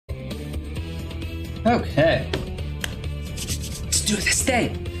Okay. Let's do this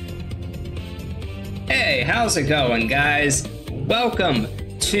thing. Hey, how's it going, guys? Welcome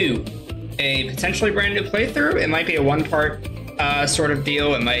to a potentially brand new playthrough. It might be a one-part sort of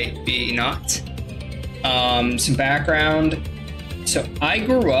deal. It might be not. Some background. So I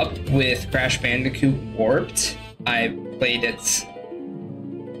grew up with Crash Bandicoot Warped. I played it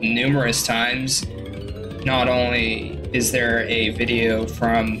numerous times. Not only is there a video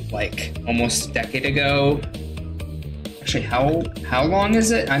from like almost a decade ago. Actually, how long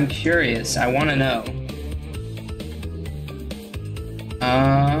is it? I'm curious. I want to know.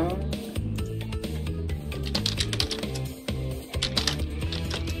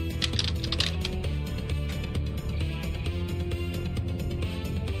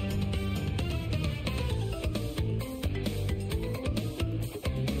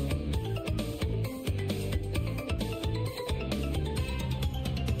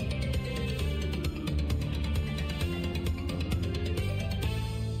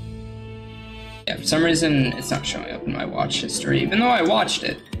 Yeah, for some reason, it's not showing up in my watch history, even though I watched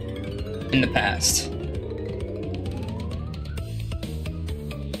it in the past.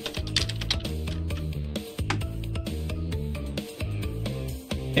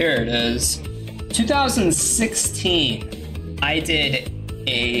 Here it is. 2016, I did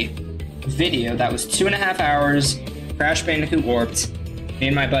a video that was 2.5 hours, Crash Bandicoot Warped. Me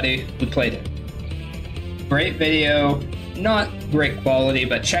and my buddy, we played it. Great video. Not great quality,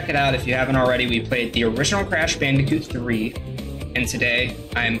 but check it out if you haven't already. We played the original Crash Bandicoot 3, and today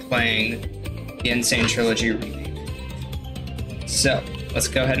I'm playing the Insane Trilogy remake. So, let's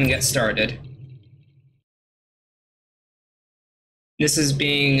go ahead and get started. This is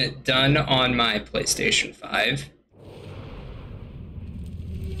being done on my PlayStation 5.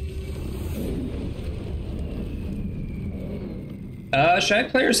 Should I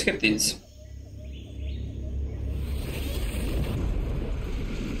play or skip these?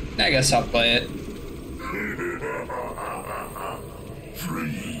 I guess I'll play it.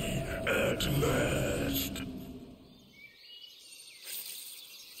 Free at last.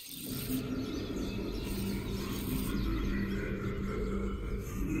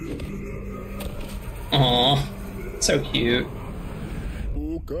 Aw, so cute.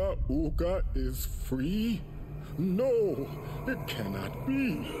 Uka Uka is free? No, it cannot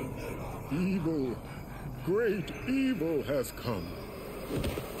be. Evil, great evil has come.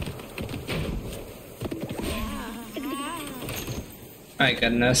 My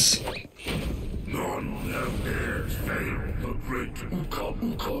goodness. None have dared fail the great Uka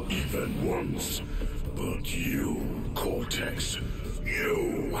Uka even once. But you, Cortex,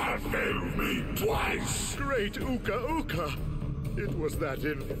 you have failed me twice. Great Uka Uka! It was that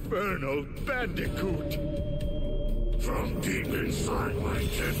infernal Bandicoot! From deep inside my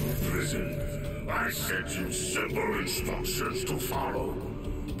deadly prison, I sent you simple instructions to follow.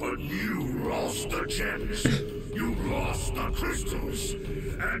 But you lost the gems, you lost the crystals,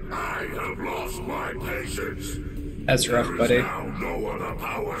 and I have lost my patience. That's rough, buddy. There is now no other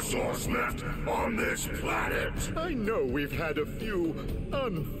power source left on this planet. I know we've had a few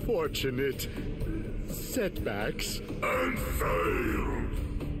unfortunate setbacks. And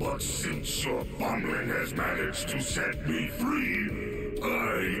failed. But since your bumbling has managed to set me free,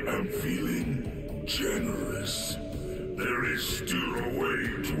 I am feeling generous. There is still a way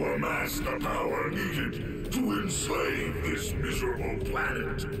to amass the power needed to enslave this miserable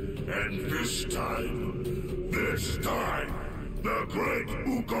planet. And this time, the great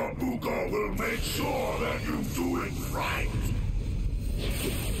Uka Uka will make sure that you do it right.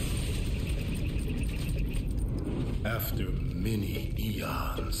 After many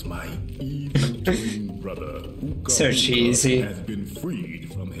eons, my evil twin brother, Uka So cheesy. has been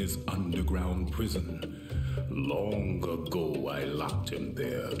freed from his underground prison. Long ago, I locked him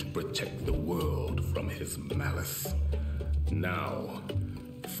there to protect the world from his malice. Now,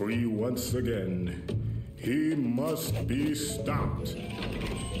 free once again, he must be stopped.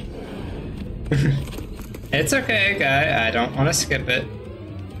 It's okay, guy. I don't want to skip it.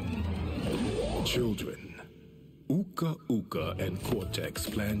 Children, Uka Uka and Cortex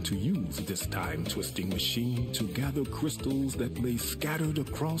plan to use this time-twisting machine to gather crystals that lay scattered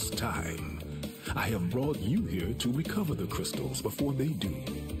across time. I have brought you here to recover the crystals before they do.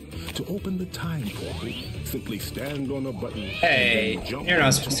 To open the time portal, simply stand on a button. Hey, and jump you're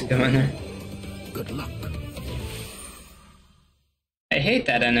not supposed to go in there. Good luck. I hate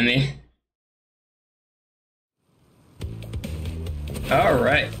that enemy.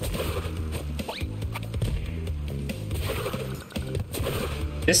 Alright.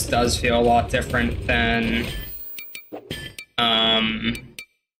 This does feel a lot different than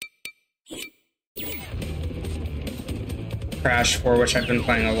Crash 4, which I've been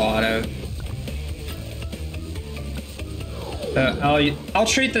playing a lot of. I'll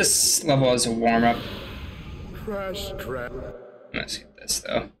treat this level as a warm-up. Crash. I'm gonna skip this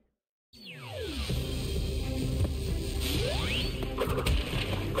though.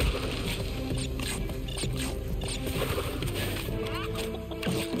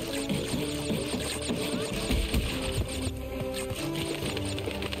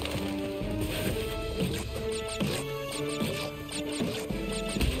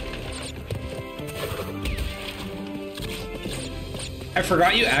 I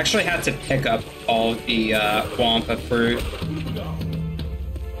forgot you actually had to pick up all of the Wampa fruit.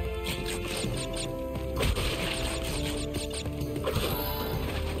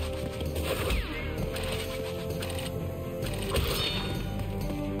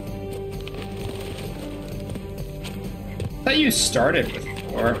 I thought you started with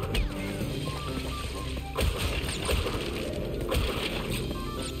 4.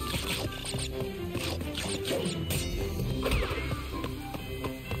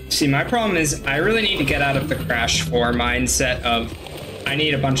 See, my problem is I really need to get out of the Crash 4 mindset of I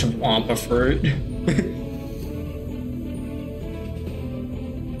need a bunch of Wampa fruit.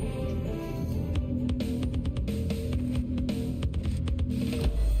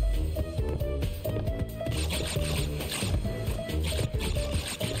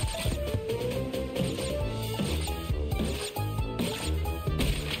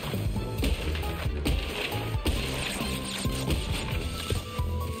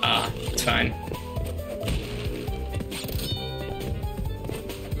 It's fine.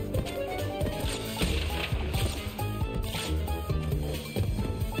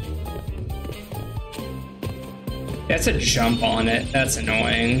 That's a jump on it. That's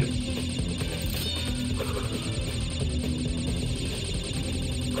annoying.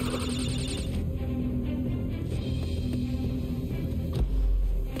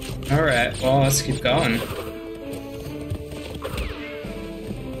 All right, well, let's keep going.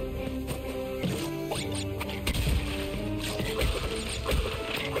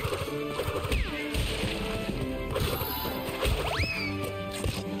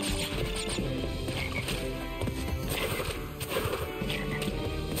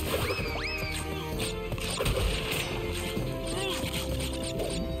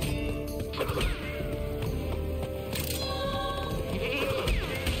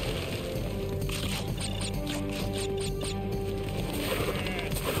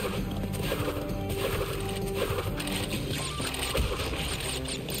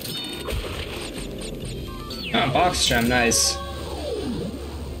 Oh, box gem, nice.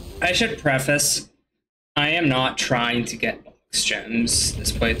 I should preface, I am not trying to get box gems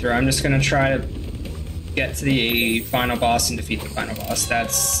this playthrough. I'm just gonna try to get to the final boss and defeat the final boss.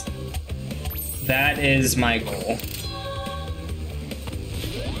 That is my goal.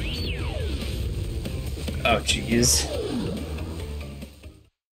 Oh, jeez.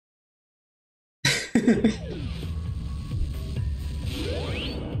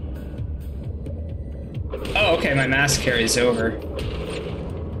 Oh, okay, my mask carries over.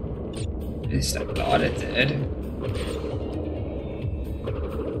 At least I thought it did.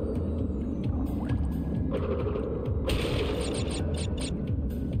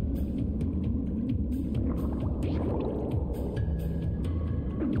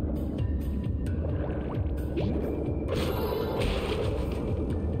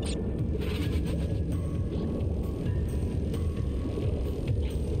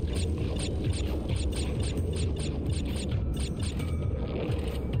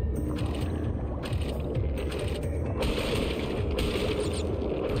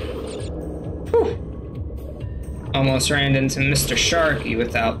 Almost ran into Mr. Sharky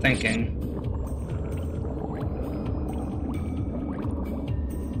without thinking.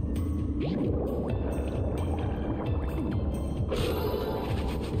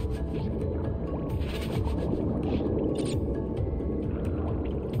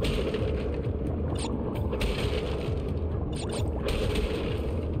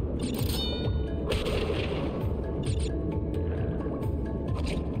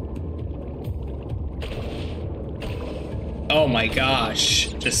 Oh my gosh.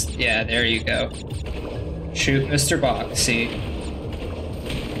 Just, yeah, there you go. Shoot Mr. Boxy.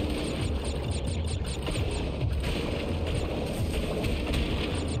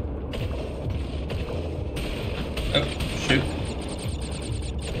 Oh, shoot.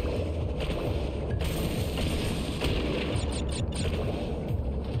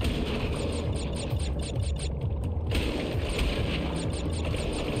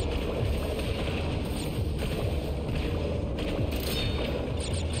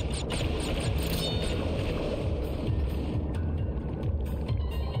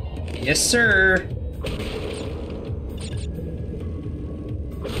 Yes, sir.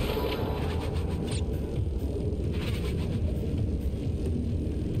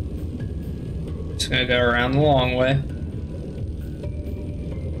 Just gonna go around the long way.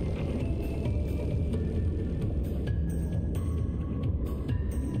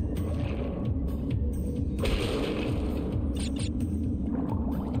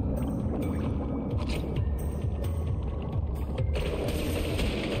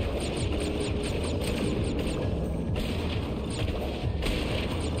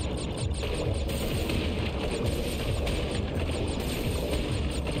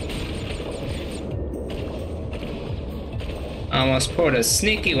 Almost put a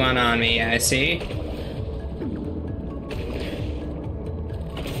sneaky one on me, I see.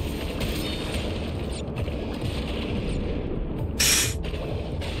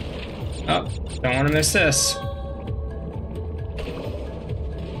 Oh, don't want to miss this.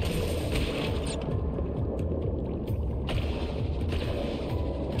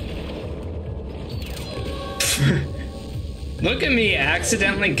 Look at me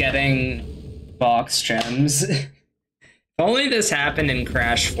accidentally getting box gems. If only this happened in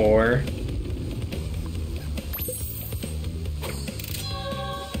Crash 4.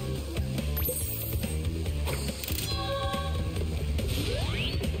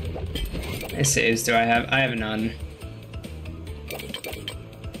 How many saves do I have? I have none.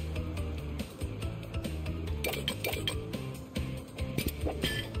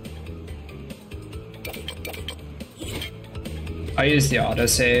 I'll use the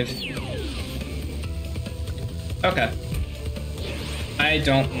autosave. Okay. I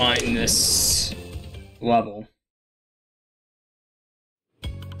don't mind this level.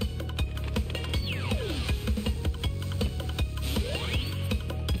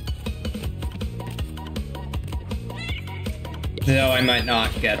 Though I might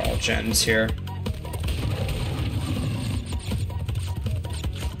not get all gems here.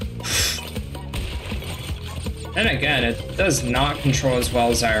 Then again, it does not control as well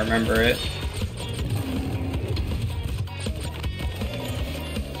as I remember it.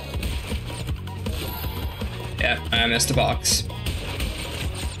 Yeah, I missed a box.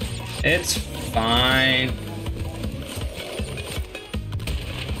 It's fine.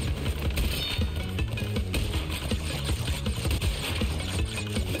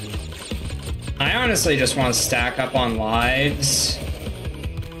 I honestly just want to stack up on lives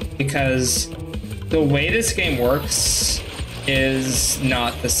because the way this game works is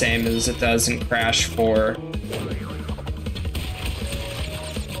not the same as it does in Crash 4.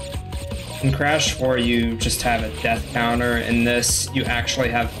 In Crash 4, you just have a death counter. In this, you actually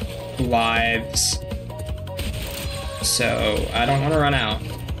have lives. So, I don't want to run out.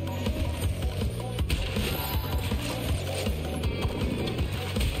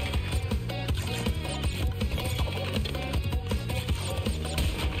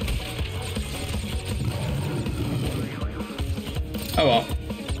 Oh well.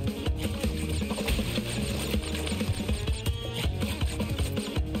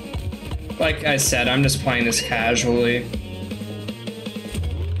 Like I said, I'm just playing this casually.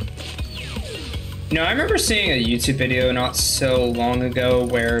 You know, I remember seeing a YouTube video not so long ago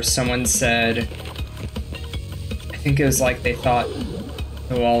where someone said, I think it was like they thought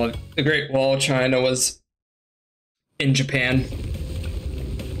the Great Wall of China was in Japan,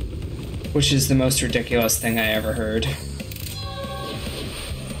 which is the most ridiculous thing I ever heard.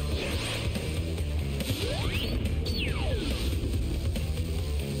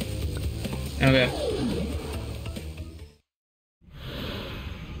 Okay.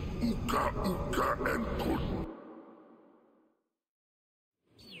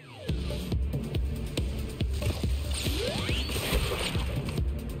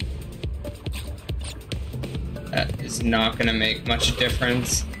 That is not gonna make much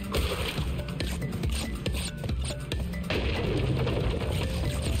difference.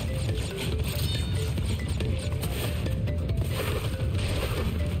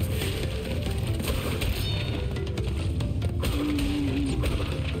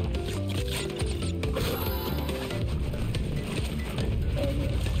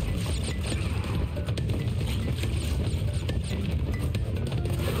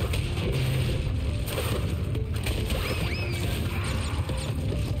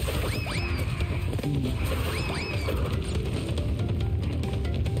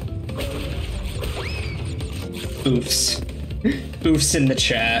 Oofs. Oofs in the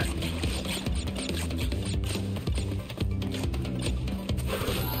chat.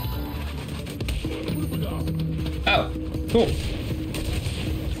 Oh, cool.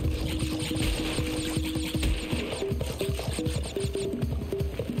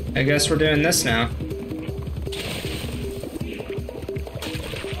 I guess we're doing this now.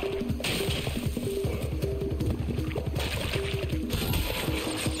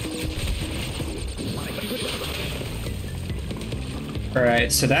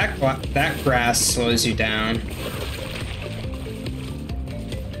 Alright, so that grass slows you down.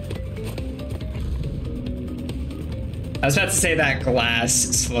 I was about to say that glass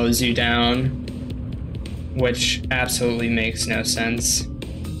slows you down, which absolutely makes no sense.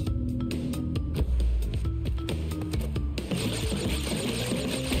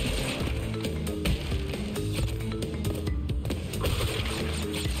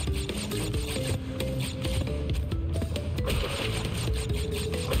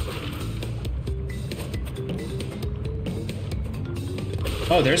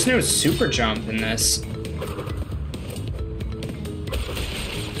 Oh, there's no super jump in this.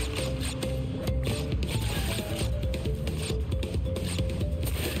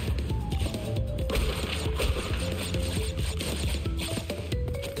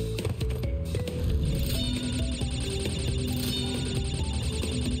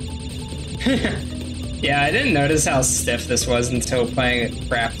 Yeah, I didn't notice how stiff this was until playing a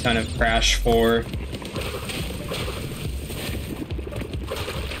crap ton of Crash 4.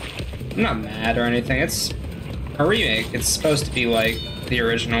 I'm not mad or anything, it's a remake. It's supposed to be like the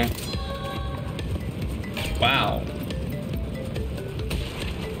original. Wow.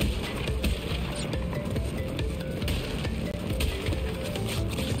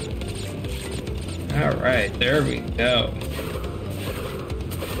 Alright, there we go.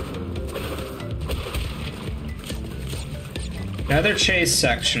 Another chase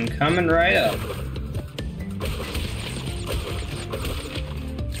section coming right up.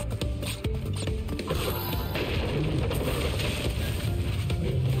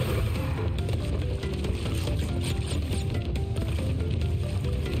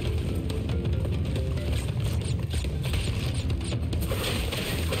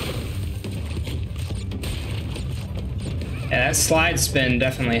 Yeah, that slide spin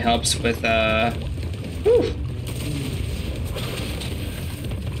definitely helps with whew,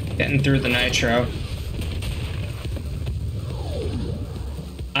 getting through the nitro.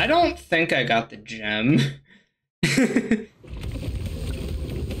 I don't think I got the gem.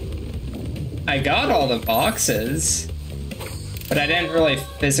 I got all the boxes, but I didn't really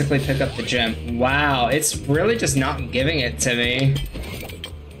physically pick up the gem. Wow, it's really just not giving it to me.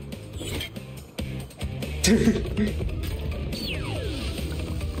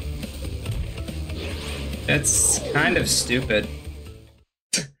 It's kind of stupid.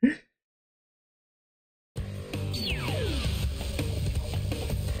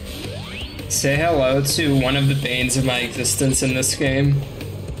 Say hello to one of the banes of my existence in this game.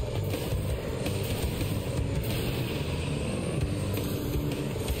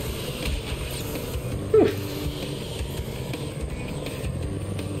 Whew.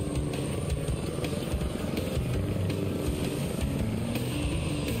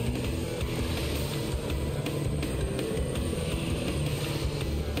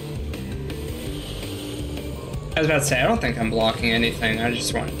 I was about to say, I don't think I'm blocking anything. I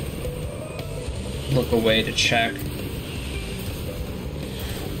just want to look away to check.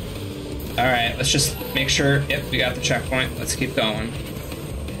 Alright, let's just make sure. Yep, we got the checkpoint. Let's keep going.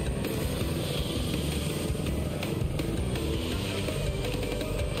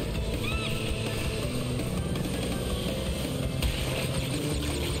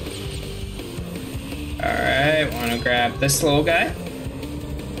 Alright, want to grab this little guy.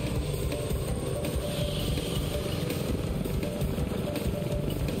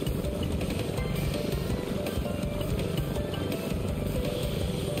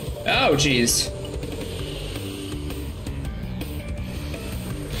 Oh, geez.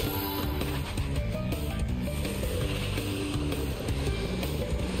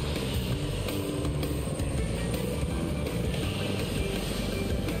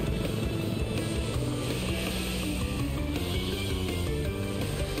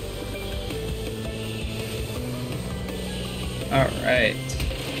 All right.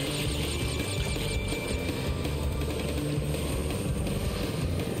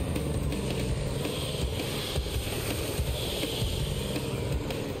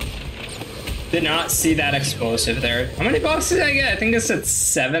 Did not see that explosive there. How many boxes did I get? I think it's at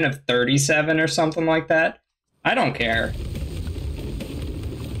 7 of 37 or something like that. I don't care.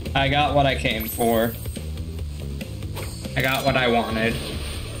 I got what I came for. I got what I wanted.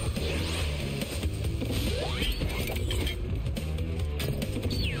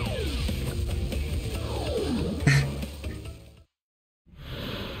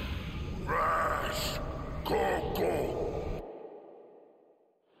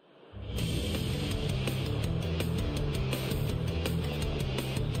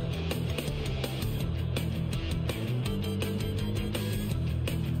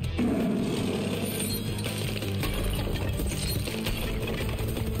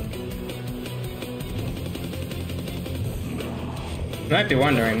 You might be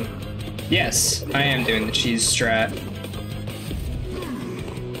wondering. Yes, I am doing the cheese strat.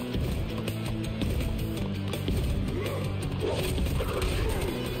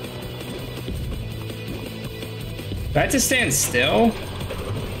 Do I have to stand still?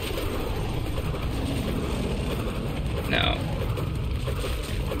 No.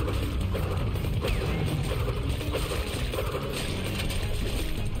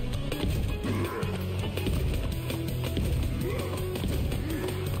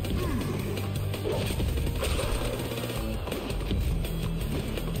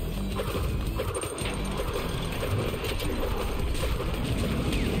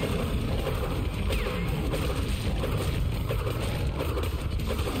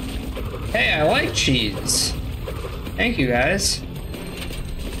 Hey, I like cheese. Thank you, guys.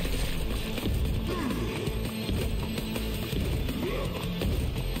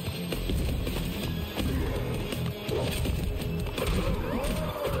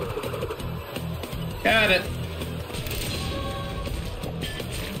 Got it.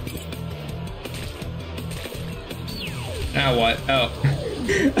 Now what? Oh.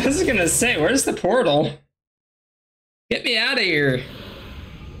 I was gonna say, where's the portal? Get me out of here.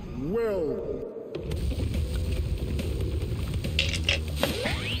 Well.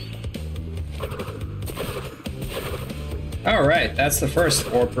 Alright, that's the first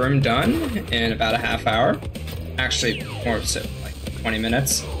warp room done in about a half hour. Actually, more so, like 20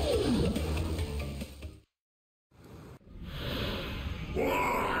 minutes.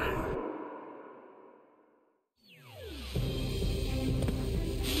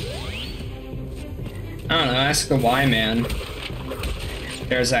 I don't know, ask the Y-Man.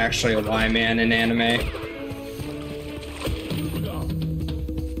 There's actually a Y-Man in anime.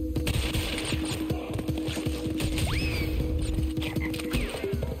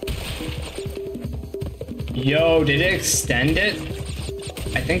 Yo, did it extend it?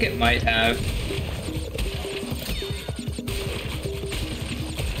 I think it might have.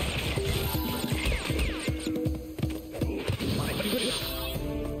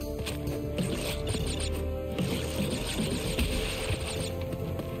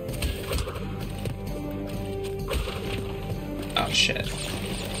 Oh, shit.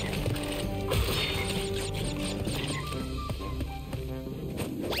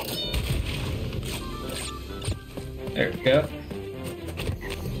 There we go.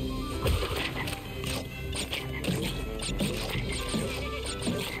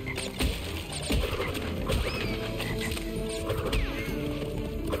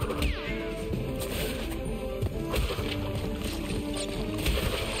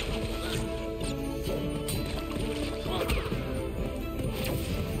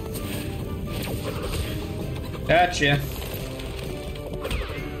 Gotcha.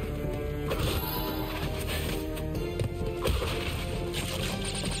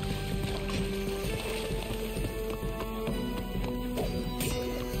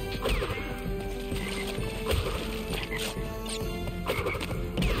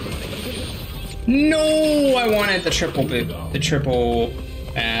 No, I wanted the triple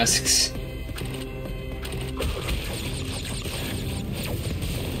masks.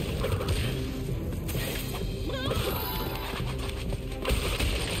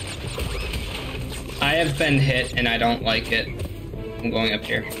 I have been hit and I don't like it. I'm going up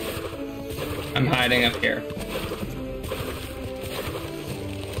here. I'm hiding up here.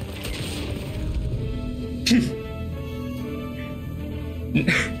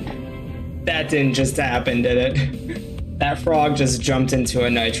 That didn't just happen, did it? That frog just jumped into a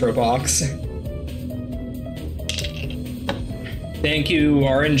nitro box. Thank you,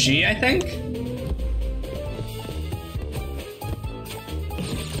 RNG, I think?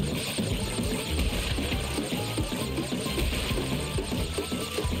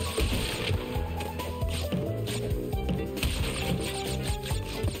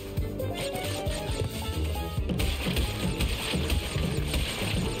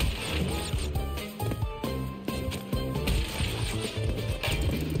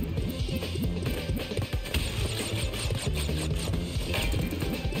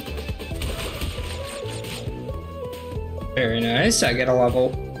 Very nice. I get a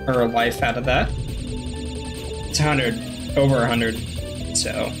level or a life out of that. It's 100, over 100.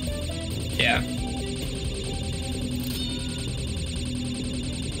 So, yeah.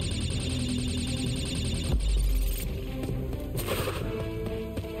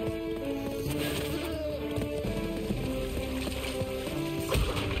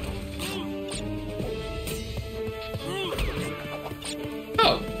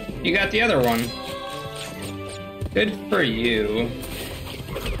 Oh, you got the other one. Good for you.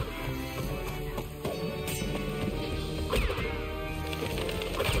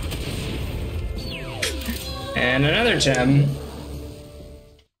 And another gem.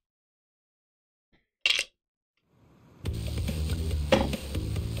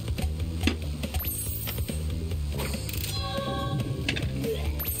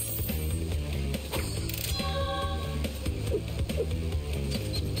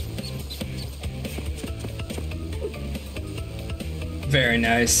 Very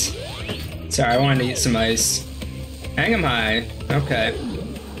nice. Sorry, I wanted to eat some ice. Hang 'em high. Okay.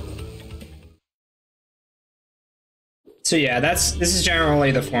 So yeah, this is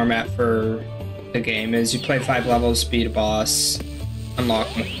generally the format for the game. Is you play 5 levels, beat a boss, unlock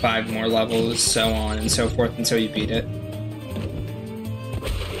 5 more levels, so on and so forth until you beat it.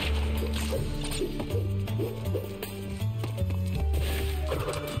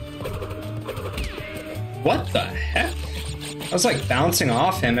 What the heck? I was like bouncing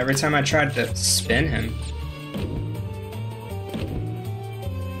off him every time I tried to spin him.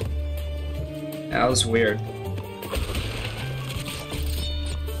 That was weird.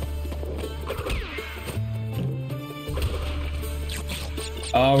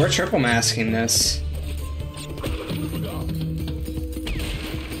 Oh, we're triple masking this.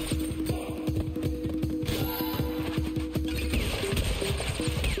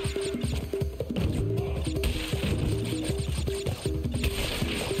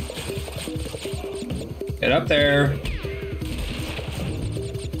 Get up there.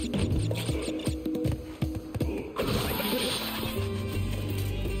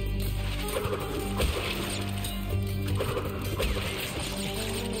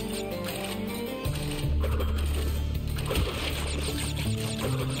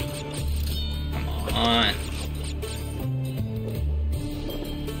 Come on.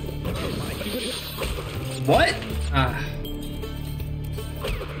 What?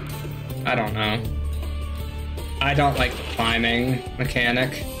 I don't know. I don't like the climbing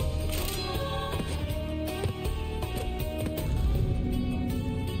mechanic.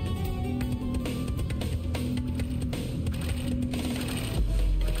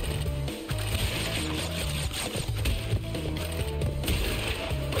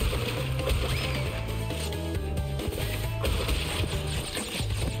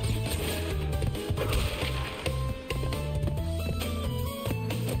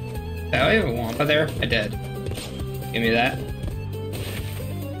 Did I have a Wampa there? I did. Give me that.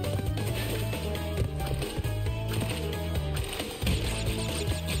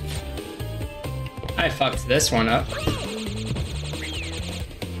 I fucked this one up.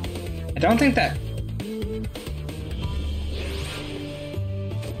 I don't think that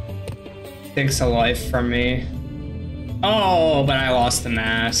takes a life from me. Oh, but I lost the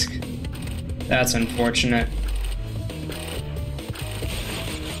mask. That's unfortunate.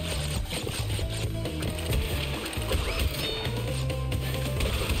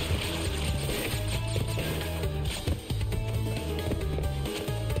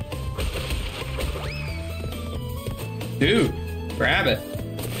 Dude, grab it.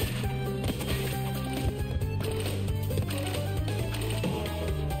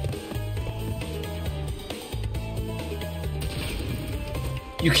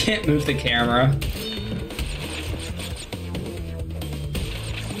 You can't move the camera.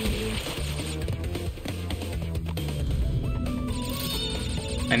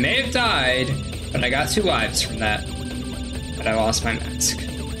 I may have died, but I got 2 lives from that. But I lost my mask.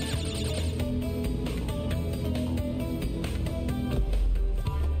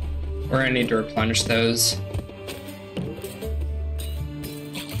 We're gonna need to replenish those.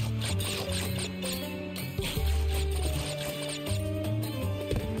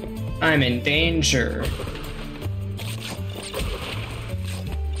 I'm in danger.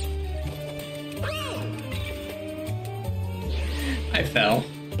 I fell.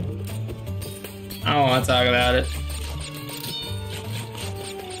 I don't want to talk about it.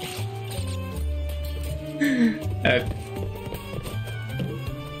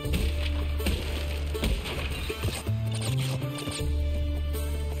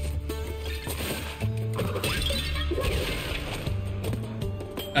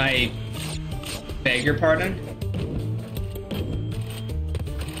 I beg your pardon?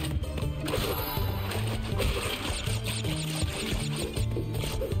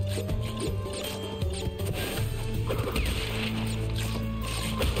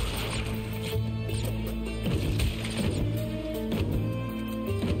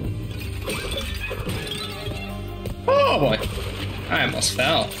 Oh boy, I almost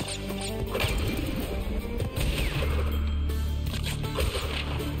fell.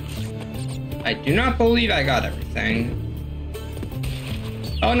 I do not believe I got everything.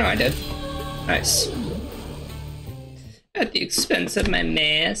 Oh no, I did. Nice. At the expense of my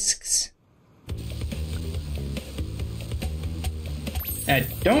masks. I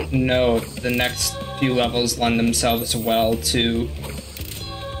don't know if the next few levels lend themselves well to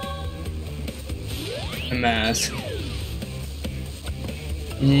a mask.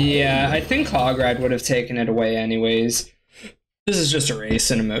 Yeah, I think Hogride would have taken it away anyways. This is just a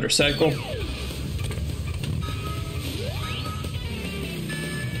race and a motorcycle.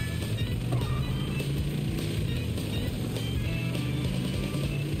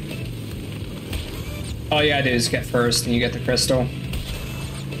 All you gotta do is get first and you get the crystal.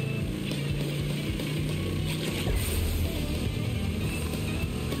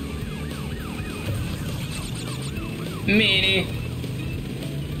 Meanie.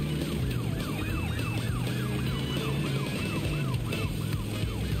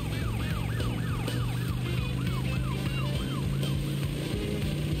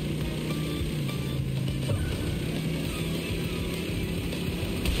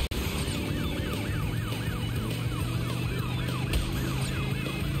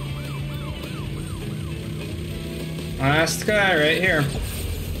 Last guy right here.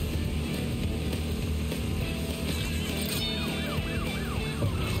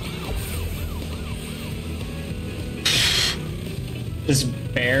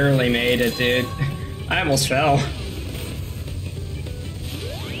 Just barely made it, dude. I almost fell.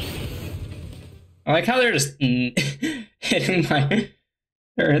 I like how they're just hitting my...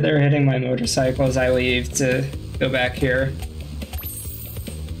 They're hitting my motorcycle as I leave to go back here.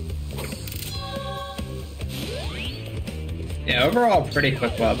 Yeah, overall, pretty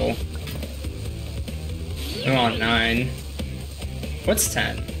quick level. I'm on 9. What's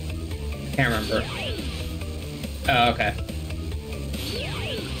 10? Can't remember. Oh, okay.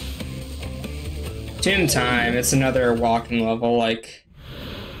 Tomb time. It's another walking level, like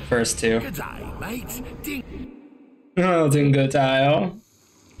first two. Good day, mate. Oh, Dingo Tile.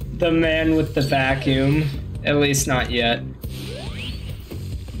 The man with the vacuum. At least not yet.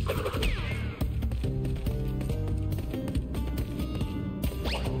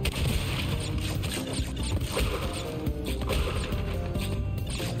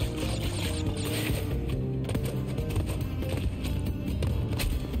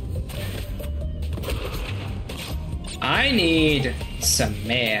 I need some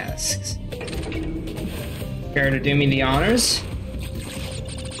masks. Care to do me the honors?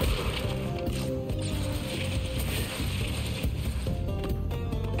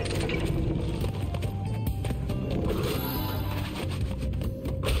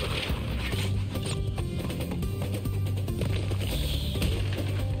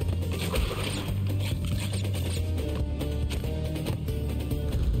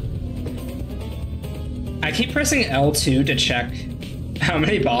 I keep pressing L2 to check how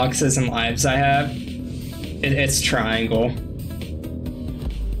many boxes and lives I have. It's triangle.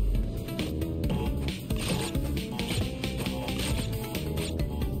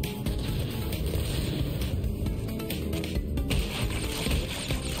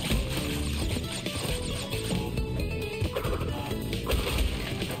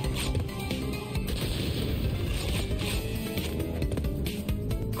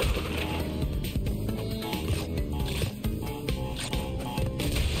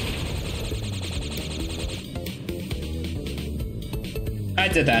 I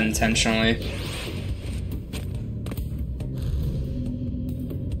did that intentionally.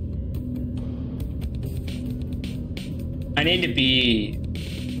 I need to be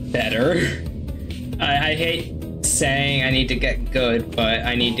better. I hate saying I need to get good, but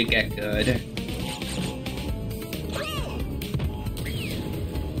I need to get good.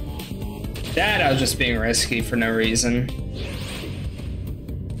 That I was just being risky for no reason.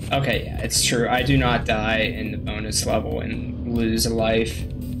 Okay, yeah, it's true. I do not die in the bonus level and lose a life.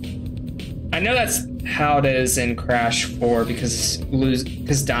 I know that's how it is in Crash 4 because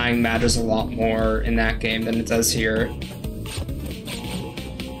dying matters a lot more in that game than it does here.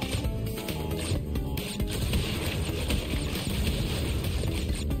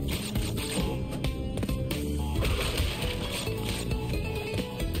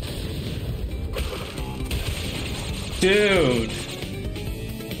 Dude!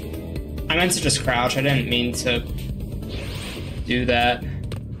 I meant to just crouch, I didn't mean to do that.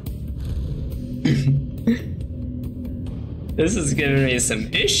 This is giving me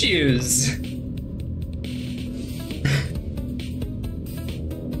some issues.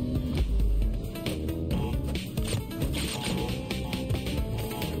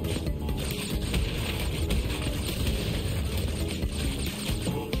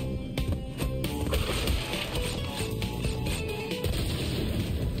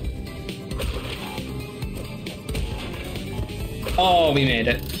 Oh, we made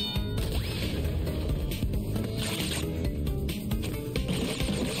it.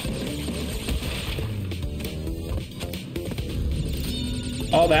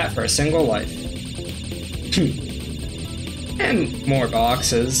 All that for a single life. And more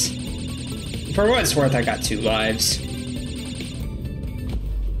boxes. For what it's worth, I got 2 lives.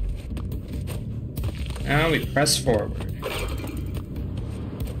 Now we press forward.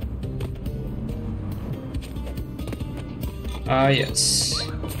 Ah, yes.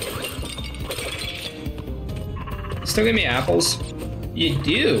 Still give me apples? You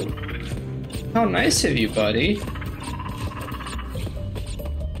do? How nice of you, buddy.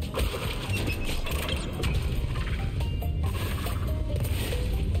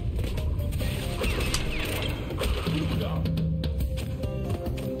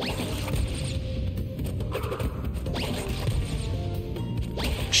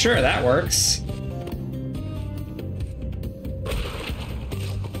 Sure, that works.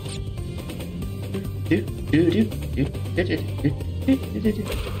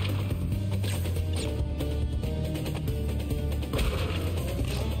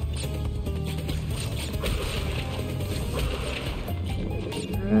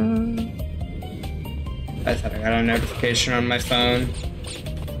 I thought I got a notification on my phone.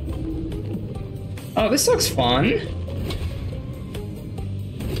 Oh, this looks fun.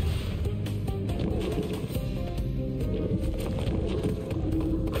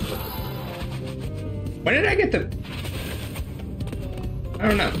 When did I get the... I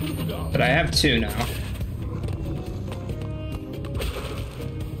don't know. But I have 2 now.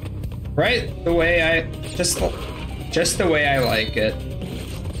 Right? The way I... Just the way I like it.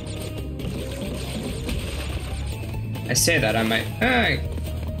 I say that I might... I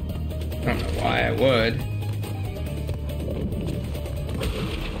don't know why I would.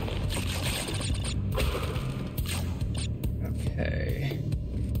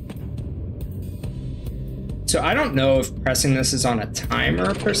 So I don't know if pressing this is on a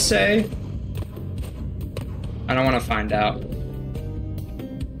timer per se. I don't want to find out.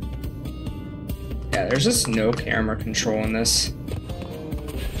 Yeah, there's just no camera control in this.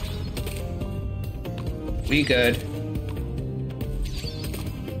 We good.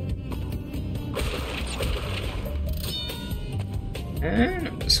 And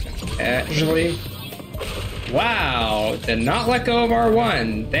I'm just gonna casually... Wow, did not let go of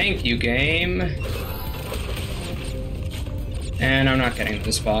R1. Thank you, game. And I'm not getting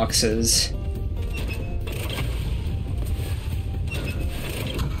those boxes.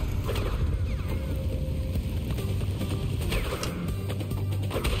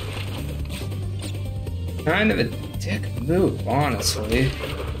 Kind of a dick move, honestly.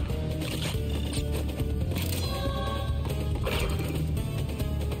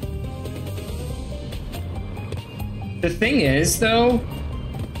 The thing is, though,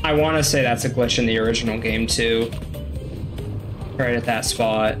 I want to say that's a glitch in the original game, too. Right at that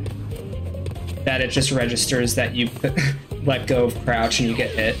spot. That it just registers that you let go of crouch and you get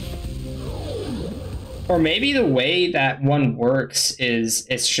hit. Or maybe the way that one works is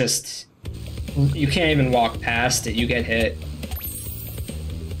it's just... You can't even walk past it, you get hit.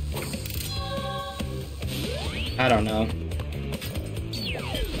 I don't know.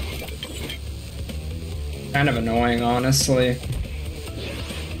 Kind of annoying, honestly.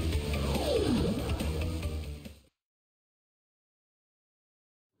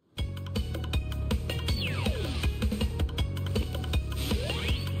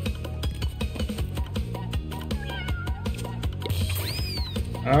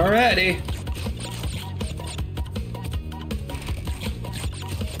 Alrighty.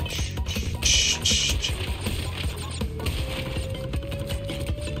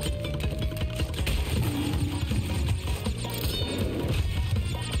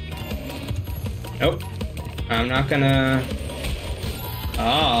 Nope. I'm not gonna...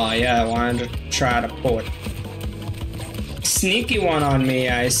 Oh, yeah, I wanted to try to pull it. Sneaky one on me,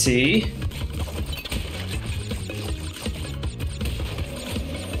 I see.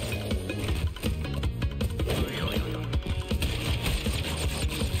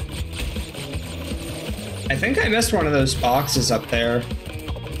 I think I missed one of those boxes up there.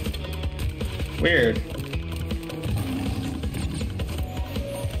 Weird.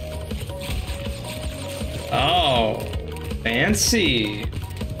 Oh, fancy.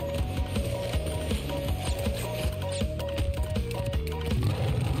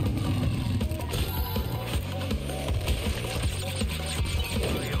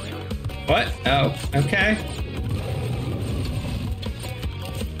 What? Oh, okay.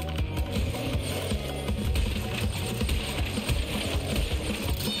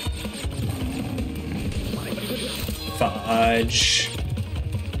 Fudge.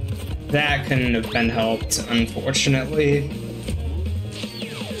 That couldn't have been helped, unfortunately.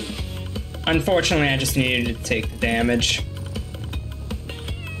 Unfortunately, I just needed to take the damage.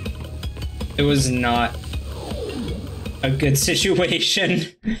 It was not a good situation,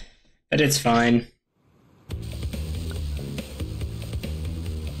 but it's fine.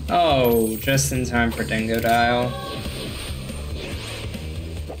 Oh, just in time for Dingo Dial.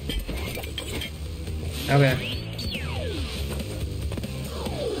 Okay.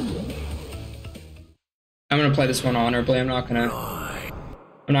 I'm gonna play this one honorably. I'm not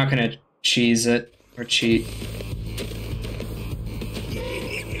gonna cheese it or cheat.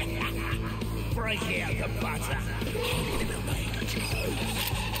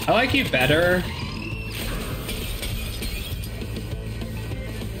 I like you better.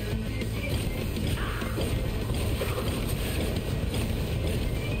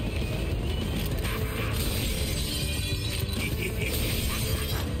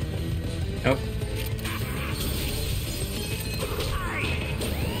 Nope.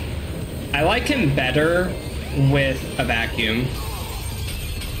 I like him better with a vacuum.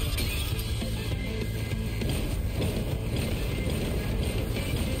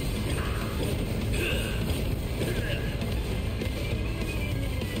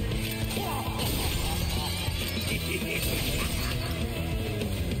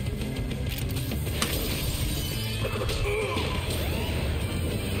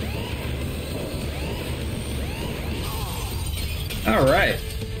 All right.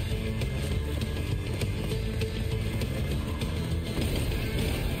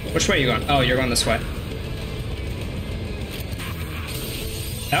 Which way are you going? Oh, you're going this way.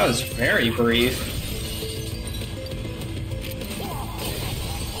 That was very brief.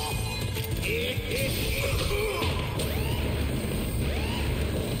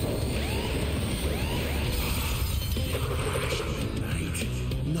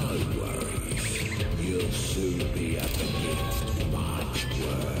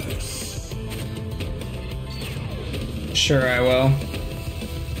 Sure, I will.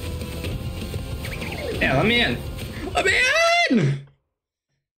 Yeah, let me in. Let me in!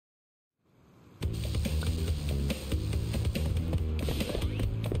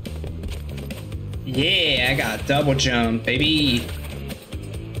 Yeah, I got double jump, baby.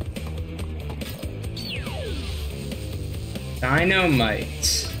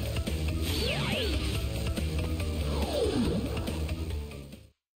 Dynamite.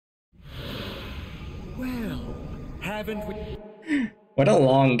 Haven't we? What a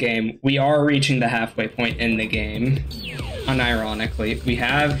long game. We are reaching the halfway point in the game. Unironically. We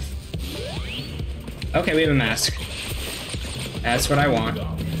have... Okay, we have a mask. That's what I want.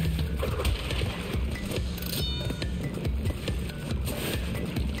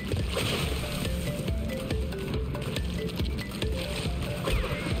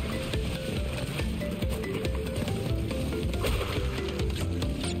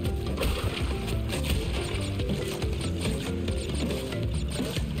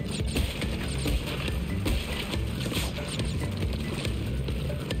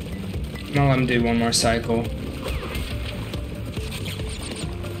 I'll let him do one more cycle.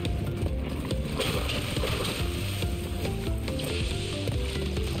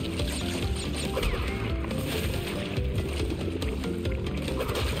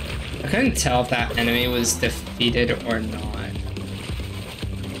 I couldn't tell if that enemy was defeated or not.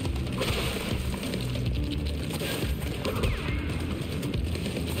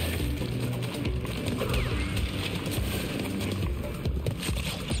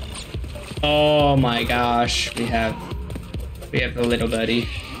 Oh my gosh, we have the little buddy.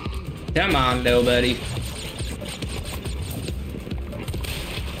 Come on, little buddy.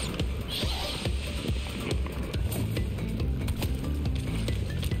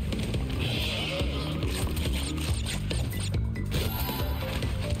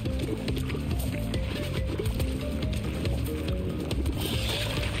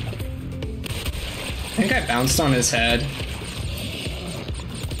 I think I bounced on his head.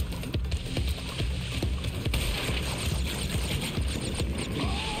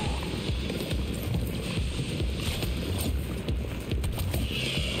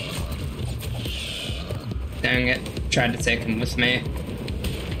 Dang it. Tried to take him with me.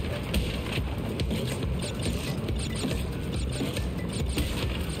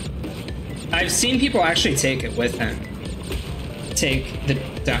 I've seen people actually take it with him. Take the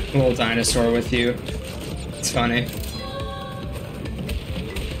little dinosaur with you. It's funny.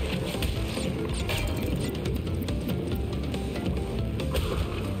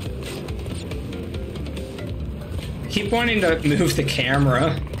 Keep wanting to move the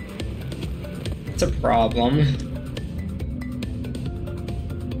camera. It's a problem.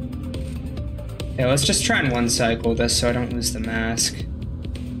 Yeah, let's just try and one cycle this so I don't lose the mask.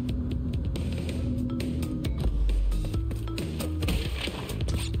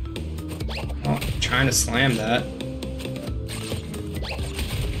 trying to slam that.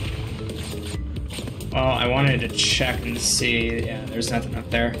 Well, I wanted to check and see. Yeah, there's nothing up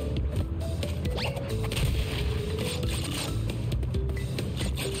there.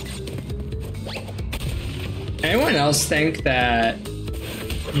 Anyone else think that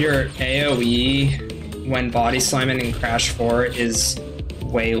your AoE when body slamming in Crash 4 is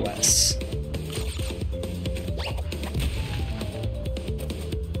way less?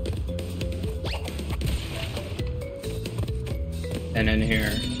 Than in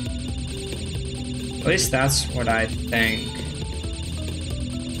here. At least that's what I think.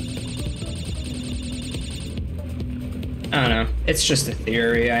 I don't know. It's just a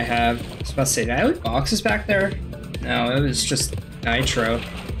theory I have. I was about to say, did I leave boxes back there? No, it was just nitro.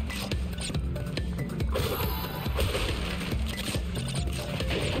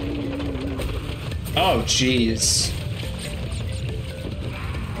 Oh, jeez.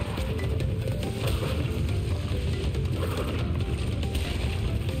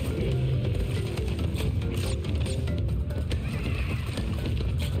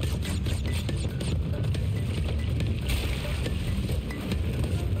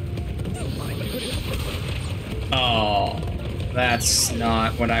 Oh, that's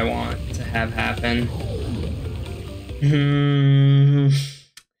not what I want to have happen.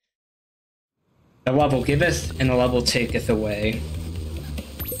 The level giveth and the level taketh away.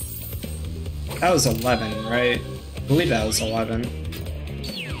 That was 11, right? I believe that was 11.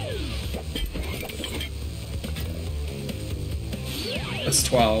 That's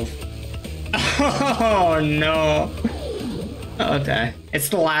 12. Oh no. Okay. It's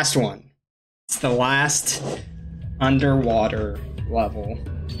the last one. It's the last underwater level.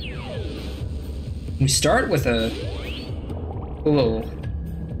 We start with a little.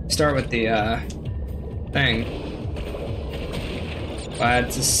 Start with the thing.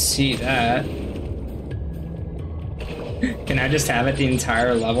 Glad to see that. Can I just have it the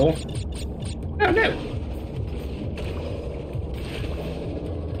entire level? Oh no.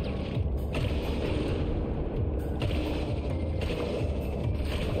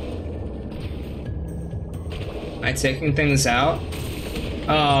 Am I taking things out?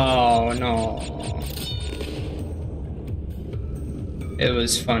 Oh no. It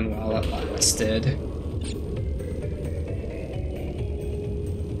was fun while it lasted.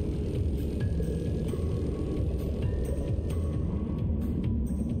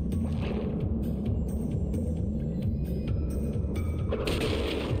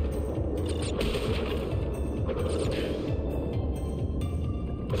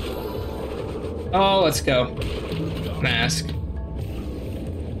 Oh, let's go. Mask.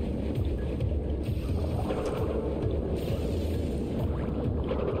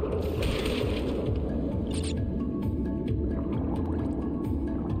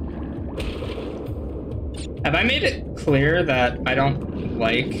 Have I made it clear that I don't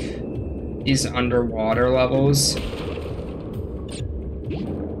like these underwater levels?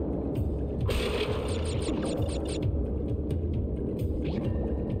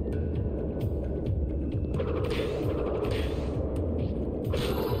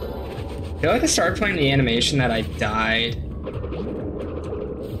 I feel like I started playing the animation that I died.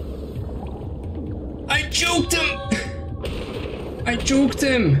 I juked him! I juked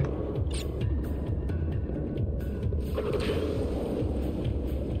him!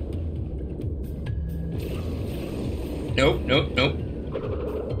 Nope, nope, nope.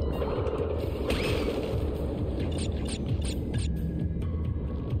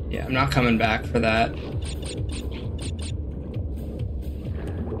 Yeah, I'm not coming back for that.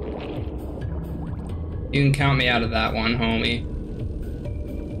 You can count me out of that one, homie.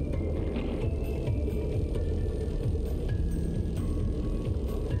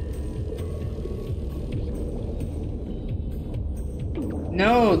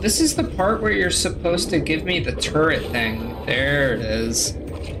 No, this is the part where you're supposed to give me the turret thing. There it is.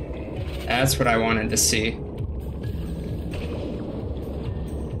 That's what I wanted to see.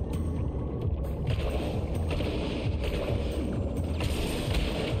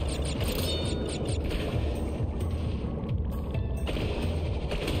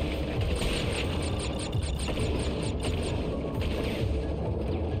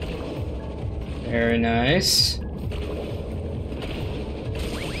 Very nice.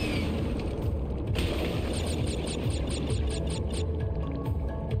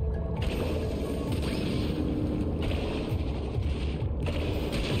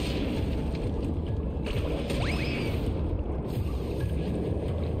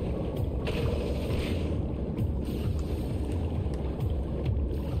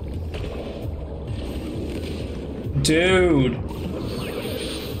 Dude.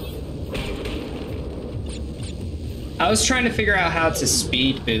 I was trying to figure out how to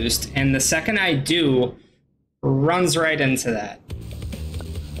speed boost, and the second I do, runs right into that.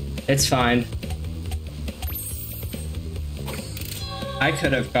 It's fine. I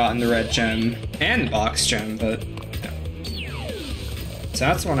could have gotten the red gem and the box gem, but no. So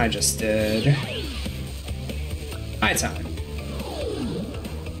that's one I just did. High time.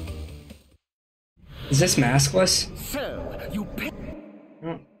 Is this maskless? So, you pick.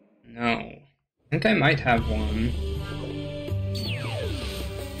 Oh, no. I think I might have one.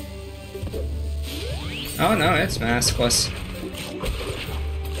 Oh no, it's maskless.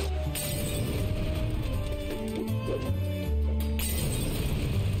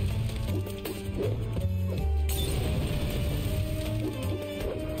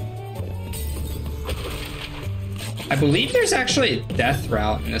 I believe there's actually a death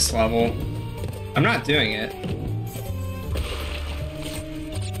route in this level. I'm not doing it.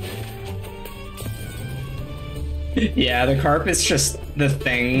 Yeah, the carpet's just the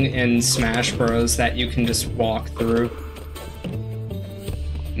thing in Smash Bros. That you can just walk through.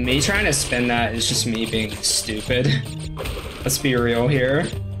 Me trying to spin that is just me being stupid. Let's be real here.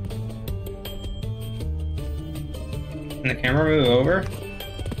 Can the camera move over?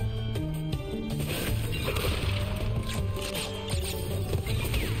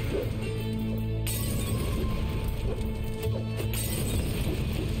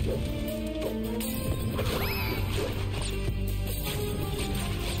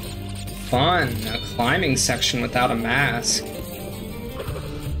 Fun, a climbing section without a mask.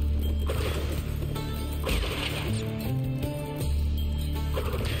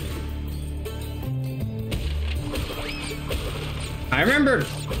 I remember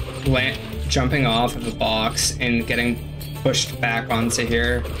jumping off of the box and getting pushed back onto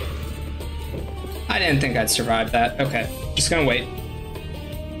here. I didn't think I'd survive that. Okay, just gonna wait.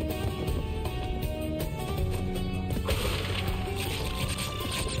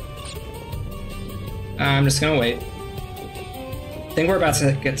 I'm just gonna wait. I think we're about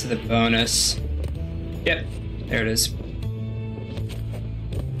to get to the bonus. Yep, there it is.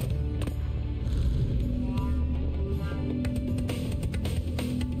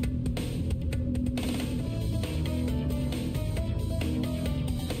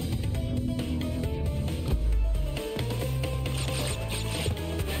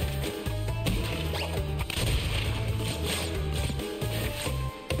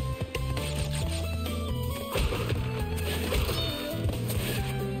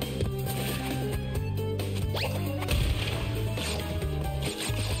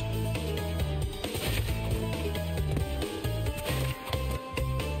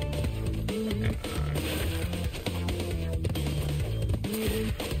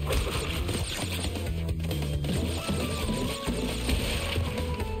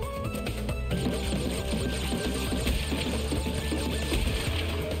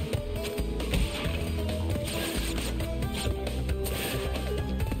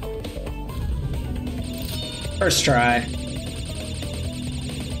 First try.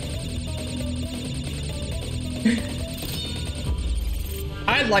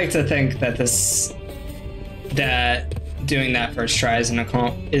 I'd like to think that doing that first try is an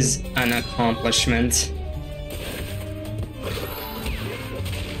accomplishment.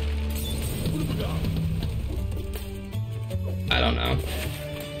 I don't know.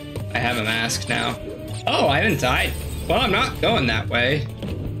 I have a mask now. Oh, I haven't died. Well, I'm not going that way.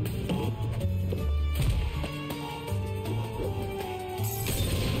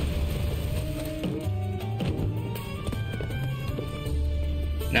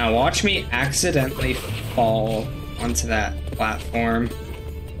 Now watch me accidentally fall onto that platform.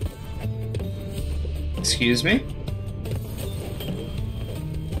 Excuse me?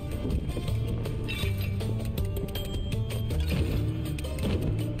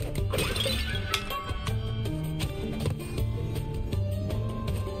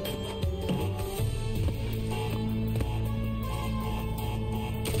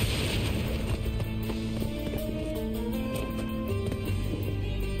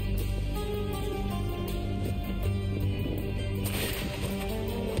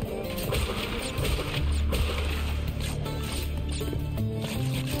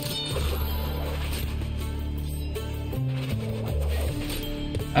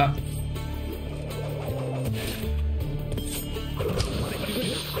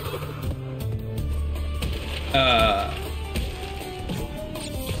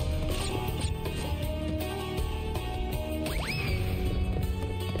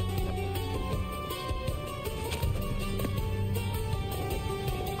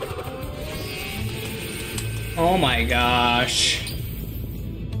 Oh my gosh.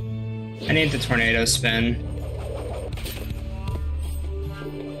 I need the tornado spin.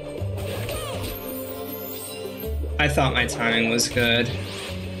 I thought my timing was good.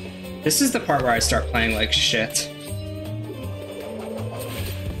 This is the part where I start playing like shit.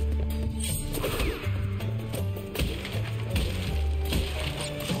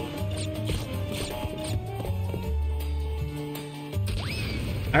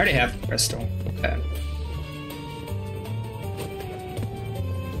 I already have the crystal. Okay.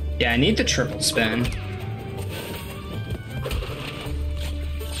 Yeah, I need the triple spin.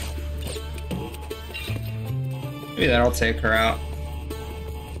 Maybe that'll take her out.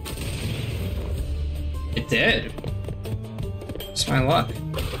 It did. It's my luck.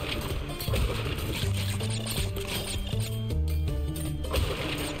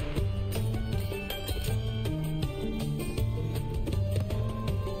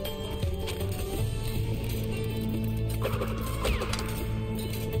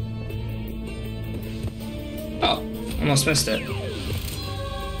 Oh, almost missed it.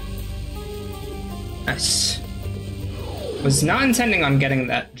 Nice. Was not intending on getting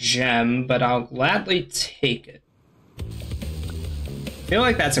that gem, but I'll gladly take it. I feel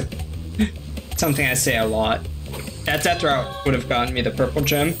like that's something I say a lot. That's after I would have gotten me the purple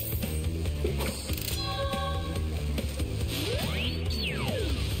gem.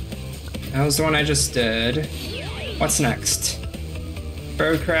 That was the one I just did. What's next?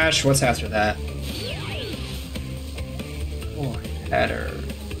 Road crash, what's after that? Oh, header.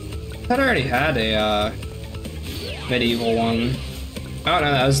 I thought I already had a medieval one. Oh no,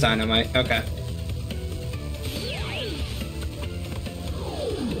 that was dynamite. Okay.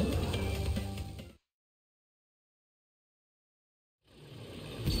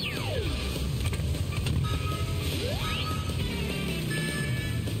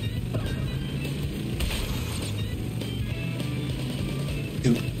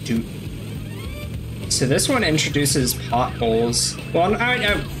 So this one introduces potholes. Well,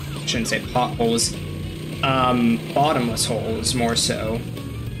 I shouldn't say potholes. Bottomless holes, more so.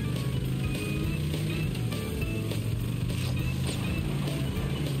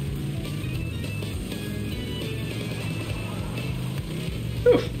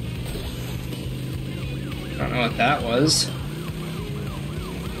 Whew. Don't know what that was.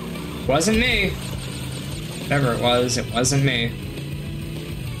 Wasn't me. Whatever it wasn't me.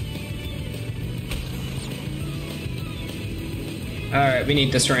 Alright, we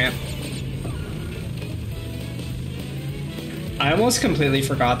need this ramp. I almost completely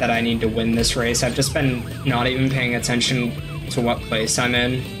forgot that I need to win this race. I've just been not even paying attention to what place I'm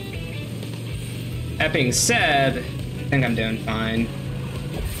in. That being said, I think I'm doing fine.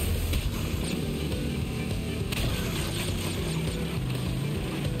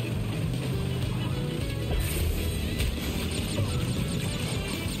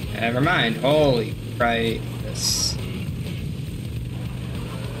 Never mind. Holy Christ.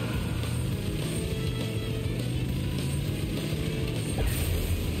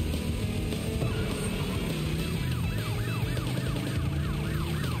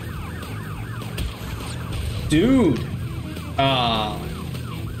 Dude! I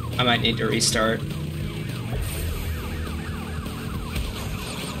might need to restart.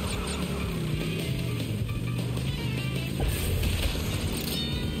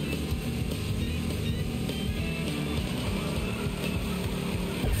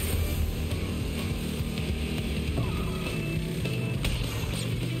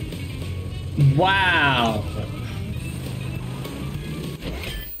 Wow!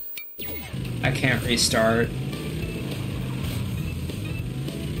 I can't restart.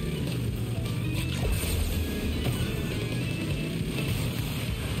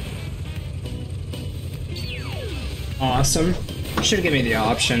 Awesome. Should give me the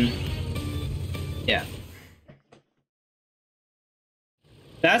option. Yeah.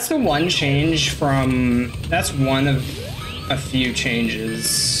 That's the one change from... That's one of a few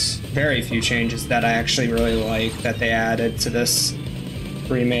changes, very few changes that I actually really like that they added to this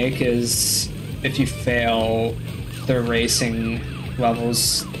remake is if you fail the racing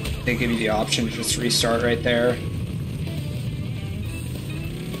levels, they give you the option to just restart right there.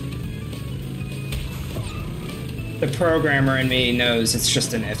 The programmer in me knows it's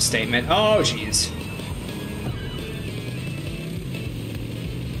just an if statement. Oh, jeez.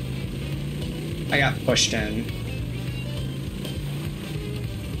 I got pushed in.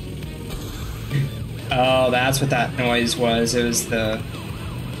 Oh, that's what that noise was. It was the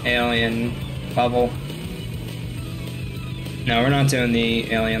alien level. No, we're not doing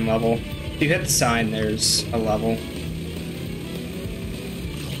the alien level. If you hit the sign, there's a level.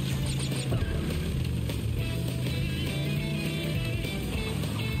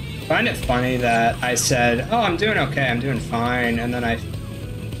 I find it funny that I said, oh, I'm doing okay, I'm doing fine, and then I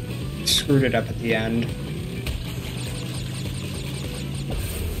screwed it up at the end.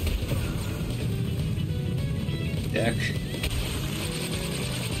 dick.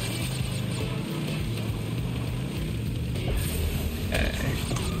 Okay.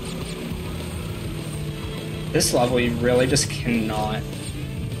 This level, you really just cannot...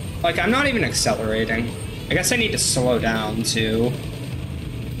 Like, I'm not even accelerating. I guess I need to slow down, too.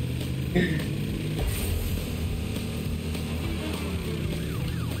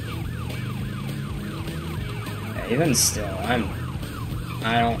 Even still, I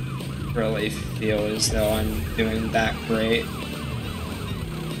don't really feel as though I'm doing that great.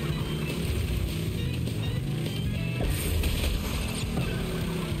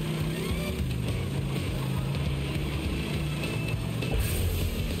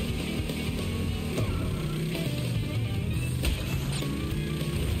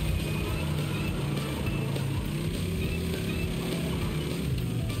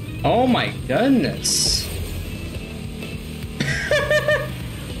 Oh my goodness.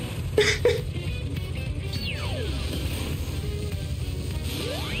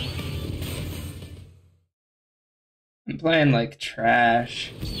 I'm playing like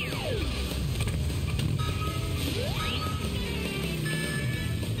trash.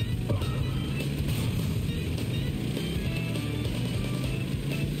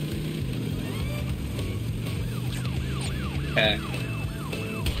 Okay.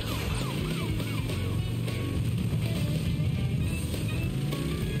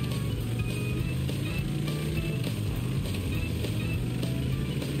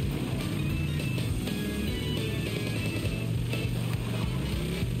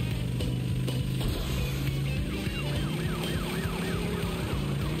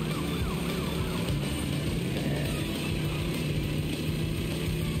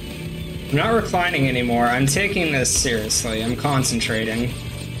 I'm not reclining anymore. I'm taking this seriously. I'm concentrating.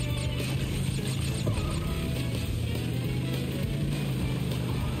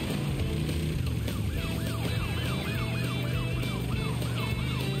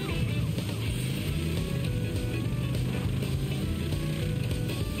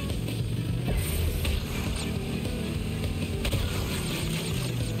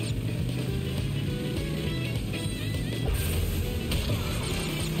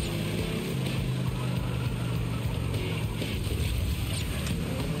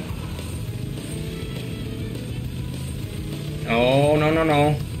 Oh, no, no,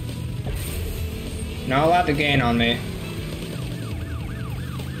 no. Not allowed to gain on me.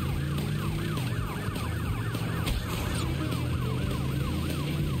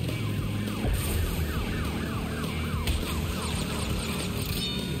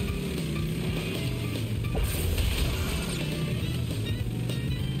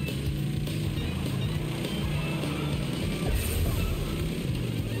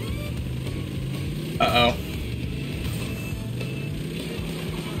 Uh-oh.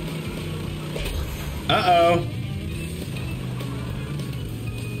 Uh-oh.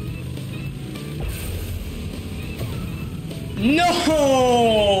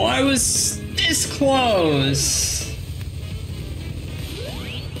 No! I was this close.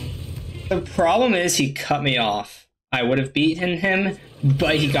 The problem is he cut me off. I would have beaten him,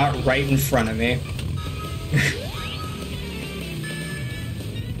 but he got right in front of me.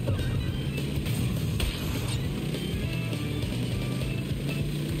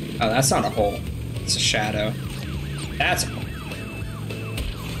 Oh, that's not a hole. It's a shadow. That's a hole.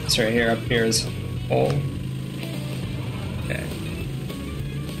 This right here, up here is a hole. Okay.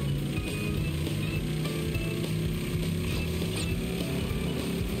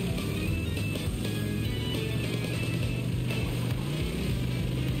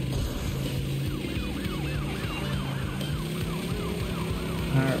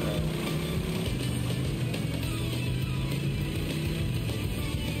 Alright.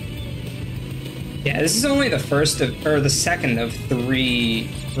 Yeah, this is only the first of, or the second of 3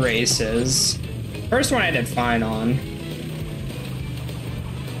 races. First one I did fine on.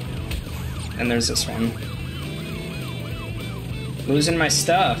 And there's this one. Losing my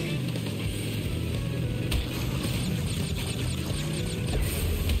stuff.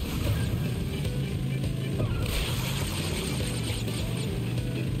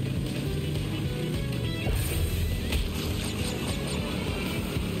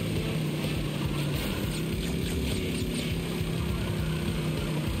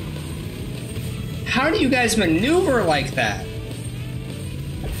 How do you guys maneuver like that?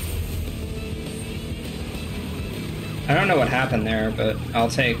 I don't know what happened there, but I'll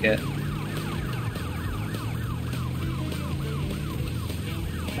take it.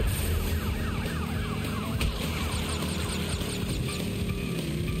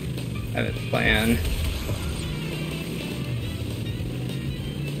 I have a plan.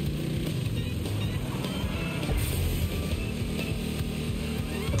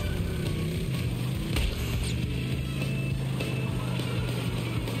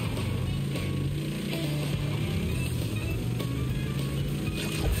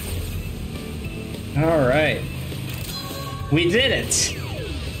 Alright. We did it!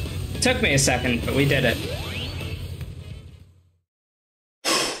 Took me a second, but we did it.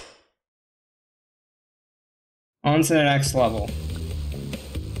 On to the next level.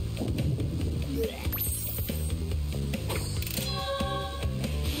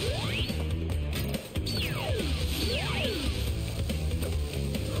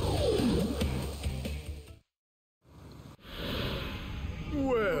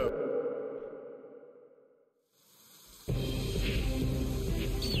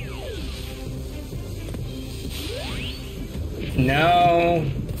 No.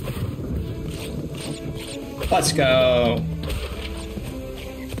 Let's go.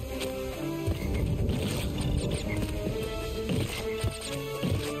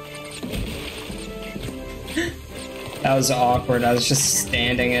 That was awkward. I was just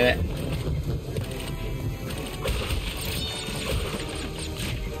standing in it.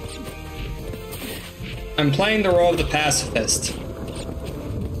 I'm playing the role of the pacifist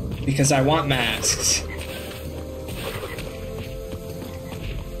because I want masks.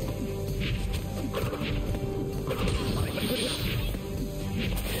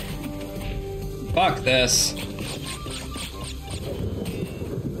 Fuck this.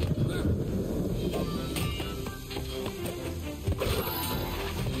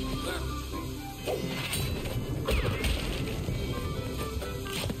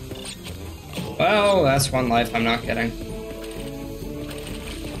 Well, that's one life I'm not getting.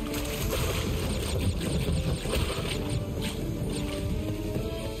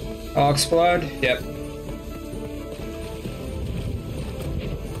 I'll explode? Yep.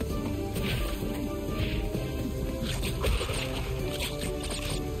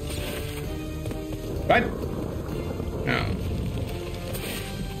 What? No.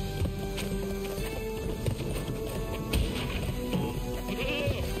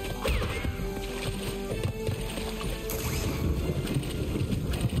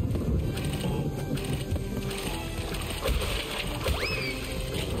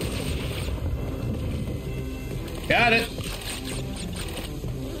 Got it.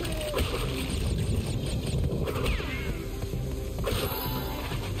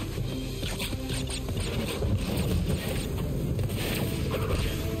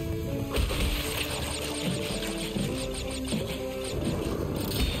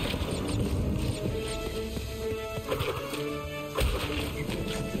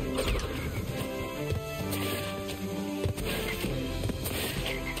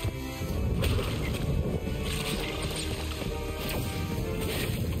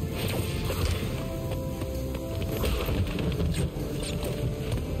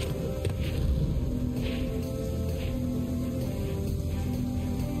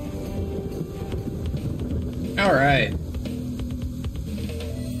 All right.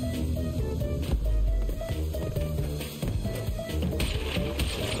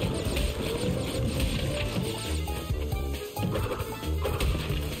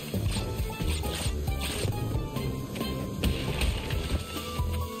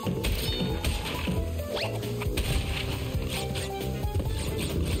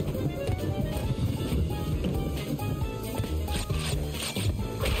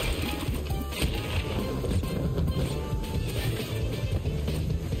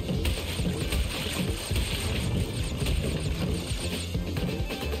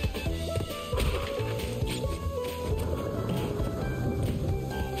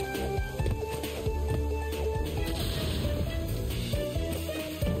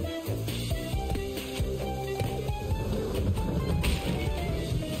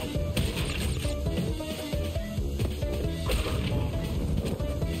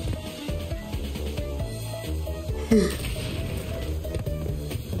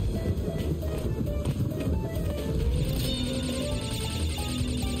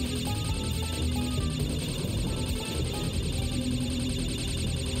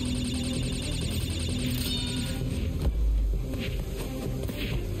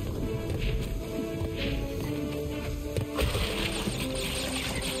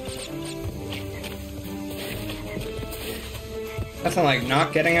 Nothing like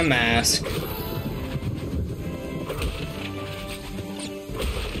not getting a mask.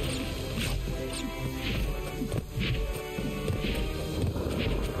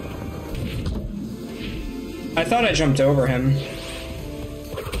 I thought I jumped over him.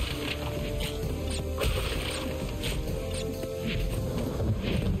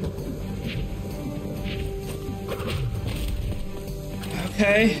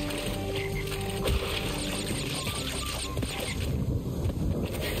 Okay.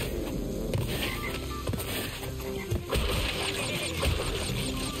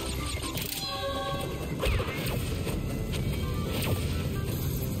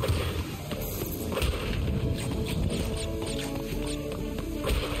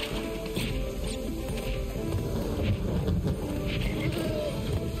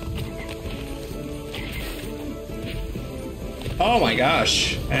 Oh my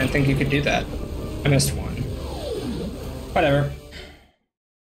gosh. I didn't think you could do that. I missed one. Whatever.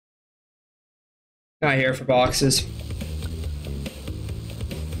 Not here for boxes.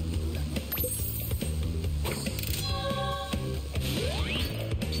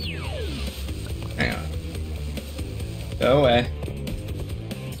 Hang on. Go away.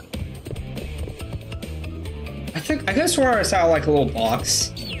 I could swear I saw like a little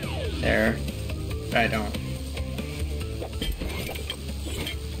box there, but I don't.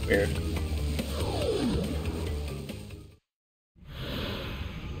 Weird.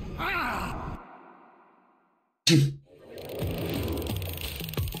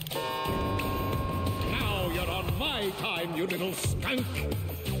 Now you're on my time, you little skunk.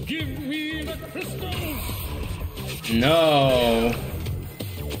 Give me the crystals. No.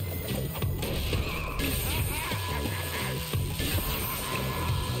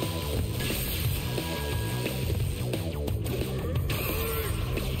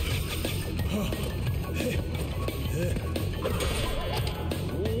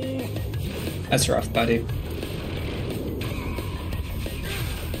 That's rough, buddy.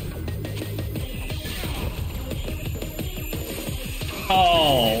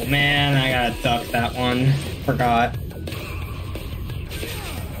 Oh, man, I gotta duck that one. Forgot.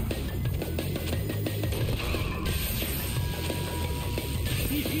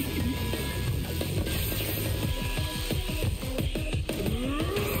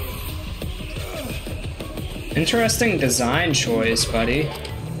 Interesting design choice, buddy.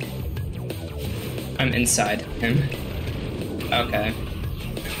 I'm inside him. Okay.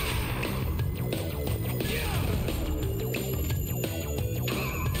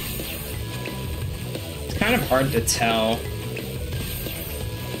 It's kind of hard to tell.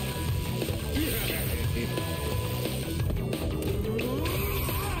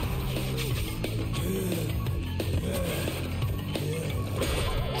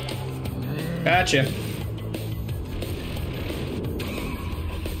 Gotcha.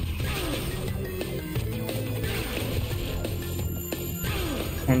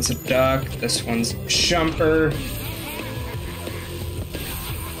 One's a duck, this one's a jumper.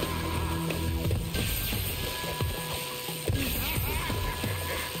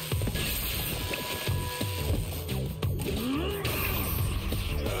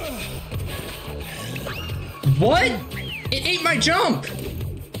 What? It ate my jump!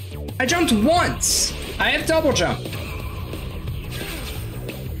 I jumped once! I have double jump.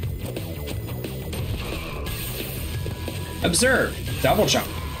 Observe, double jump.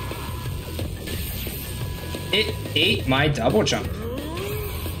 It ate my double jump.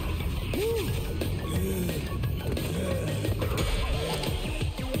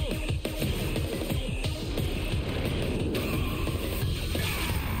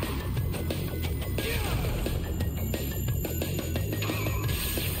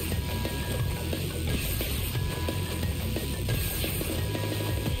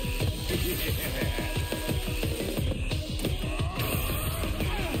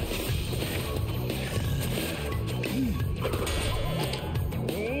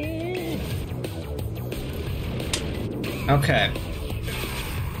 Okay.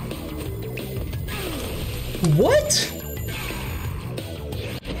 What?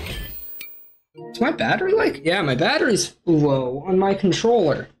 Is my battery like? Yeah, my battery's low on my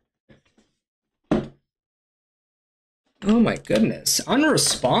controller. Oh my goodness.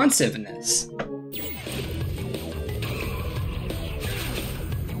 Unresponsiveness.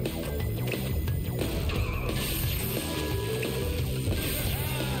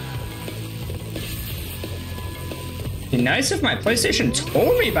 It'd be nice if my PlayStation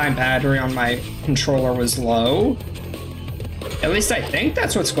told me my battery on my controller was low. At least I think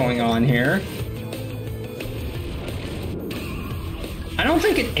that's what's going on here. I don't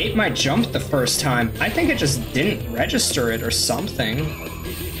think it ate my jump the first time. I think it just didn't register it or something.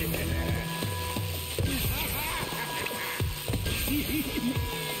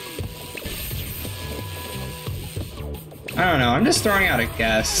 I don't know, I'm just throwing out a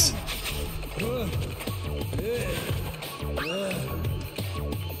guess.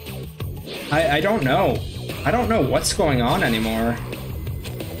 I don't know. I don't know what's going on anymore.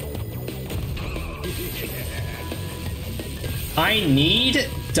 I need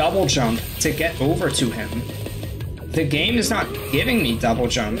double jump to get over to him. The game is not giving me double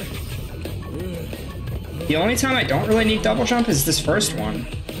jump. The only time I don't really need double jump is this first one.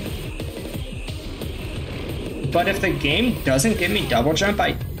 But if the game doesn't give me double jump, I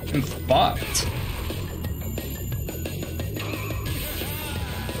am fucked.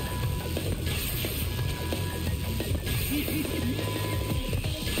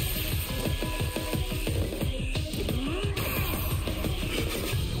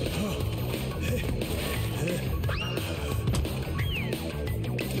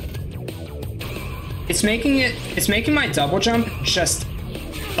 It's making my double jump just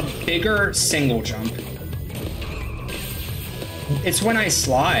a bigger single jump. It's when I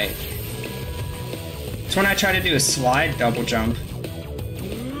slide. It's when I try to do a slide double jump.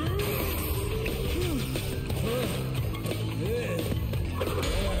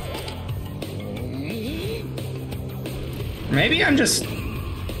 Maybe I'm just...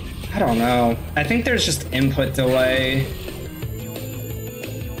 I don't know. I think there's just input delay.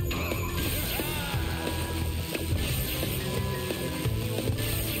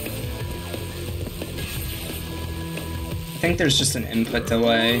 I think there's just an input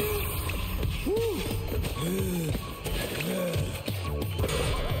delay.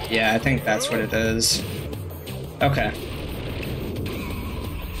 Yeah, I think that's what it is. Okay.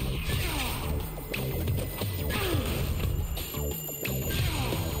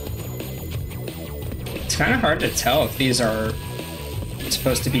 It's kind of hard to tell if these are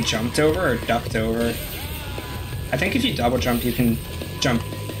supposed to be jumped over or ducked over. I think if you double jump, you can jump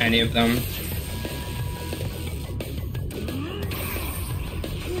any of them.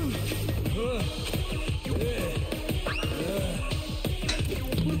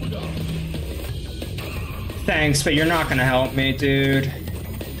 Thanks, but you're not gonna help me, dude.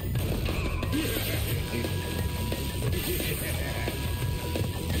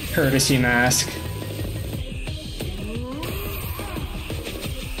 Courtesy mask.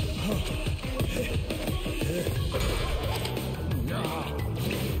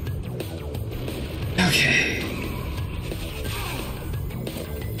 Okay.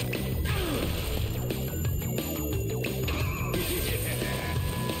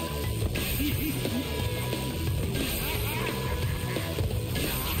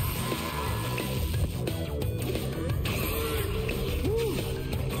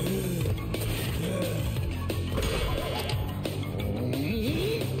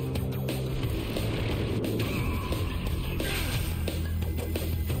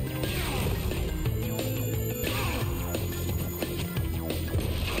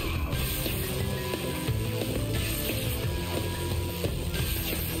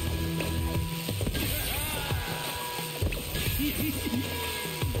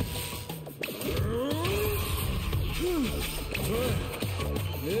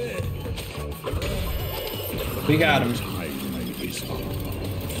 We got him.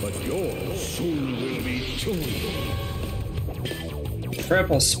 But yours soon will be too.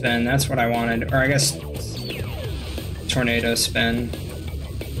 Triple spin, that's what I wanted. Or I guess tornado spin.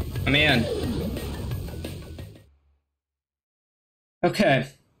 I'm in. Okay.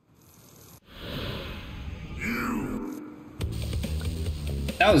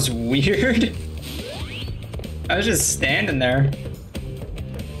 That was weird. I was just standing there.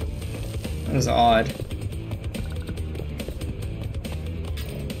 That was odd.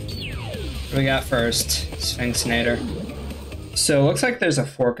 What do we got first? Sphinxinator. So it looks like there's a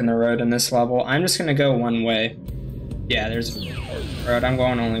fork in the road in this level. I'm just gonna go one way. Yeah, there's a road. I'm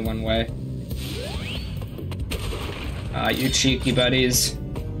going only one way. You cheeky buddies.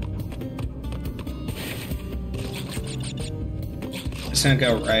 Just gonna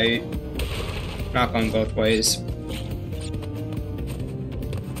go right. Not going both ways.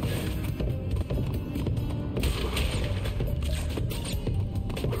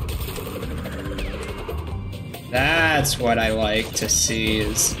 That's what I like to see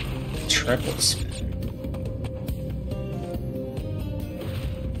is triple spin.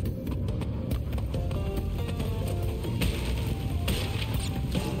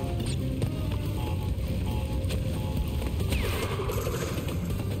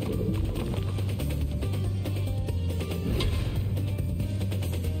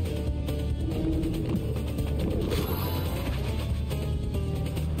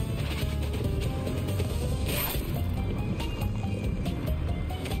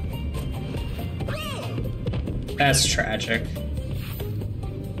 That's tragic. I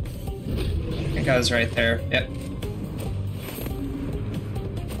think I was right there. Yep.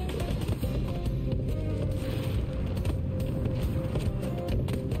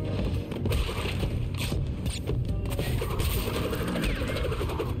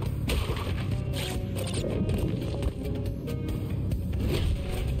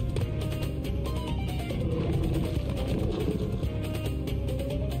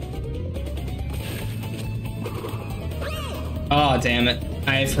 Oh, damn it.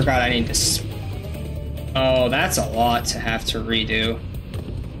 I forgot I need to... Oh, that's a lot to have to redo.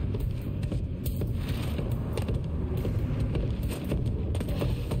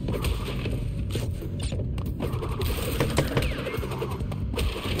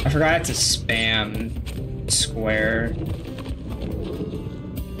 I forgot I had to spam square.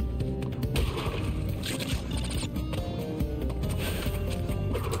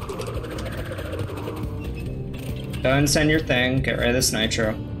 Go ahead and send your thing. Get rid of this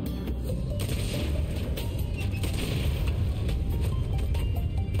nitro.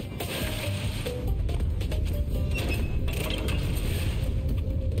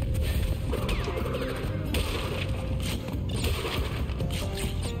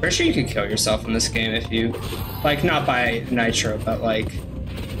 Pretty sure you could kill yourself in this game if you, like, not by nitro, but like.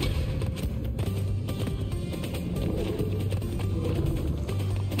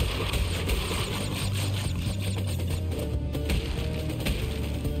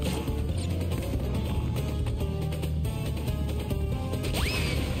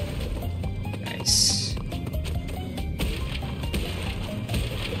 Nice.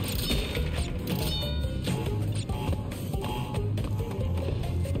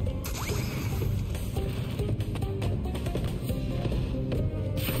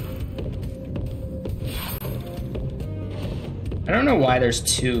 I don't know why there's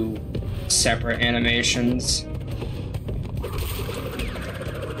two separate animations.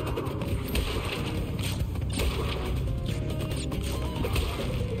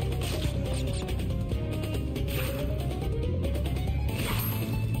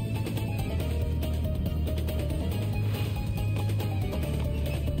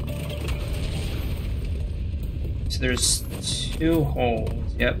 So there's two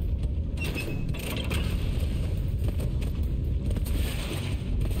holes, yep.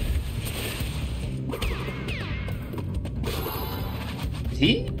 Did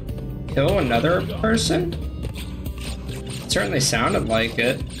he kill another person? It certainly sounded like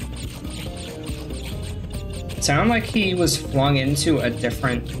it. It sounded like he was flung into a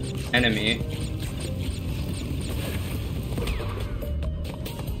different enemy.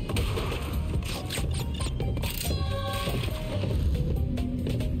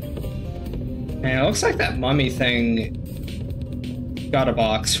 And it looks like that mummy thing got a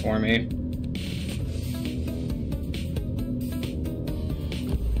box for me.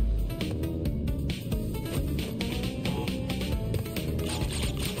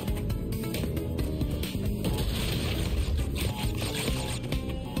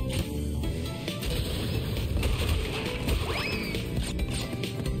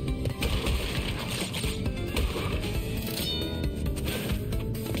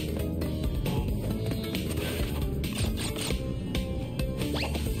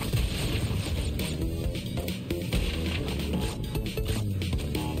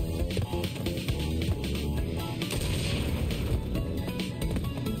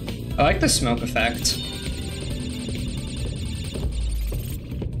 I like the smoke effect.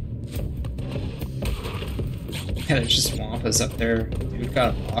 Yeah, there's just Wampas up there. Dude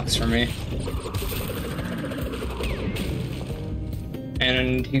got a box for me.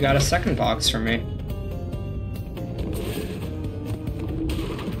 And he got a second box for me.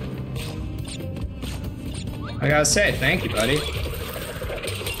 I gotta say, thank you, buddy.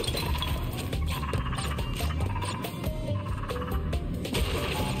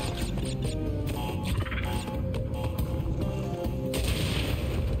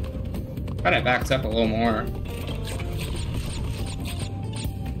 Glad I backed up a little more.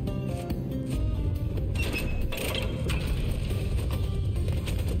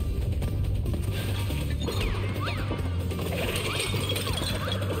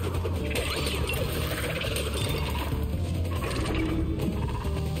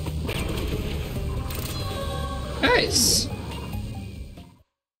 Nice.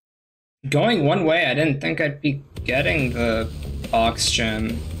 Going one way, I didn't think I'd be getting the box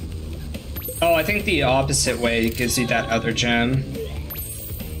gem. Oh, I think the opposite way gives you that other gem.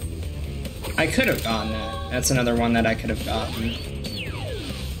 I could have gotten that. That's another one that I could have gotten.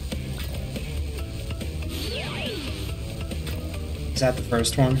 Is that the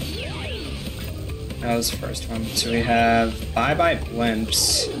first one? That was the first one. So we have Bye-Bye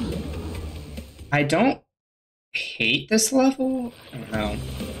Blimps. I don't hate this level. I don't know.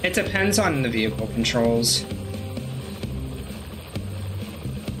 It depends on the vehicle controls.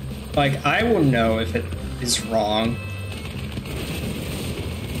 Like, I will know if it is wrong.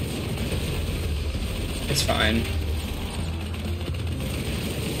 It's fine.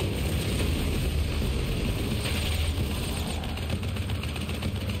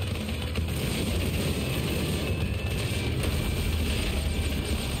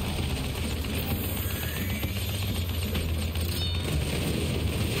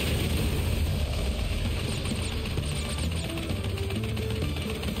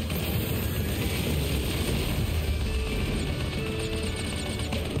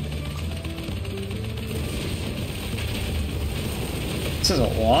 This is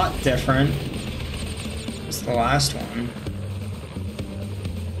a lot different. It's the last one.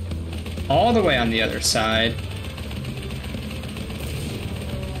 All the way on the other side.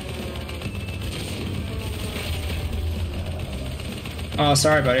 Oh,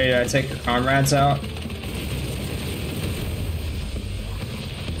 sorry, buddy. Did I take your comrades out?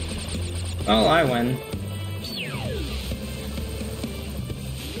 Well, I win.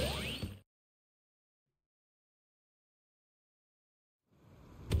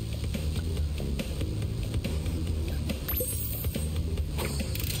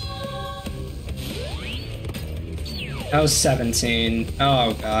 That was 17.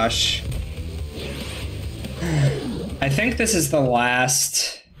 Oh, gosh. I think this is the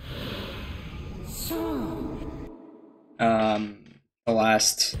last... the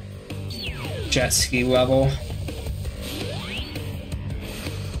last jet ski level.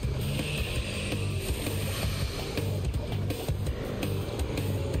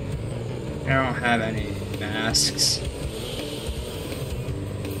 I don't have any masks.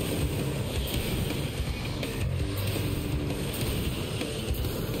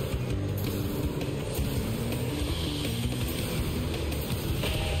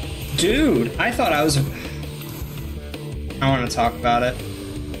 Dude, I thought I was... I want to talk about it.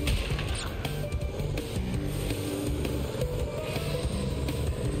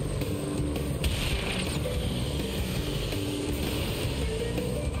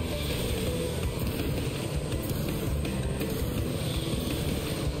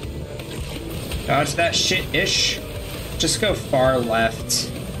 Dodge that shit-ish. Just go far left.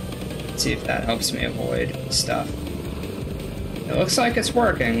 See if that helps me avoid stuff. It looks like it's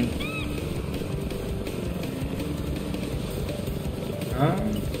working.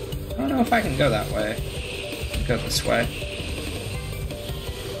 I don't know if I can go that way. Go this way.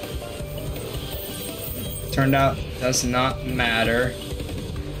 Turned out it does not matter.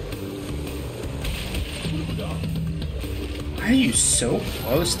 Why are you so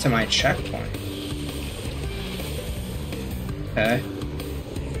close to my checkpoint? Okay.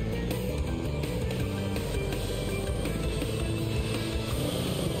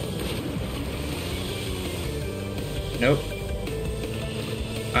 Nope.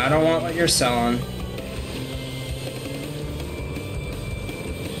 I don't want what you're selling.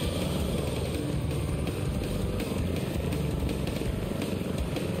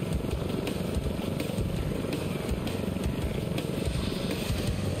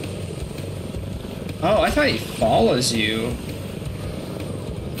 Oh, I thought he follows you.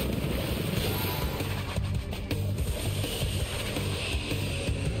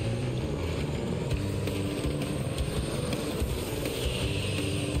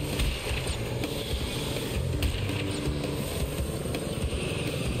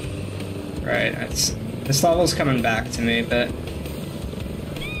 Right, this level's coming back to me, but...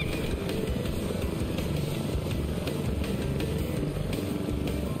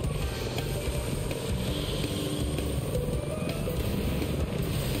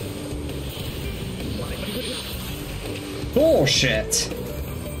 Bullshit!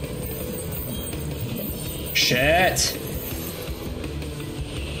 Shit!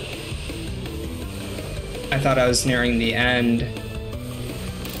 I thought I was nearing the end.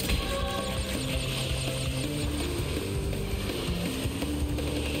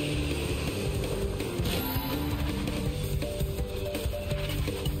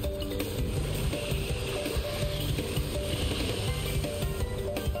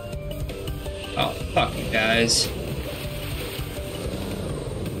 Oh, fuck you guys.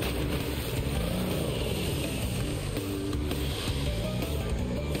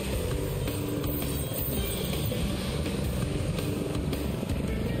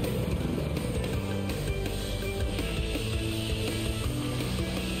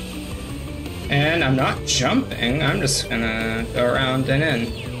 And I'm not jumping, I'm just gonna go around and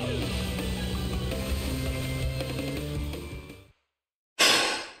in.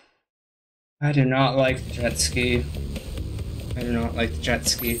 I do not like the jet ski. I do not like the jet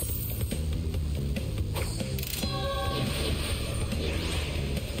ski.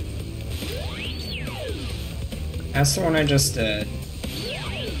 That's the one I just did.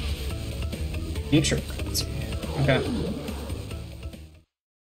 Future currency. Okay.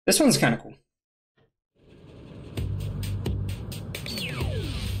 This one's kind of cool.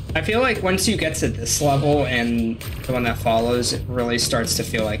 I feel like once you get to this level and the one that follows, it really starts to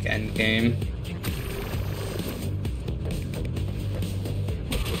feel like endgame.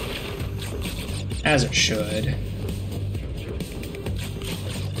 As it should.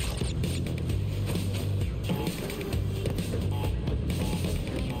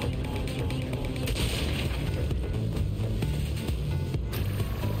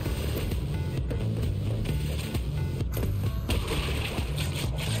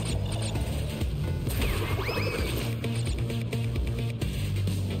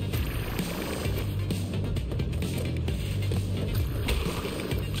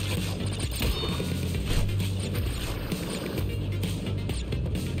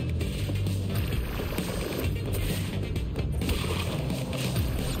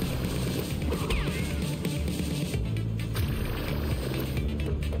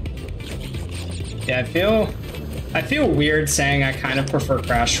 I feel weird saying I kind of prefer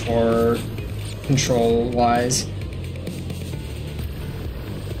Crash 4 control-wise.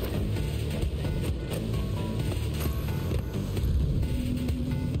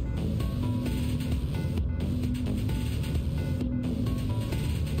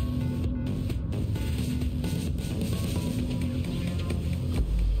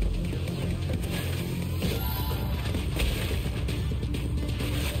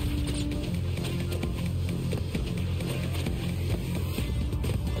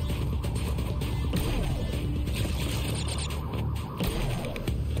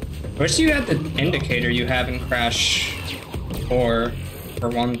 I wish you had the indicator you have in Crash 4 for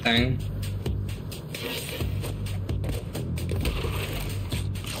one thing.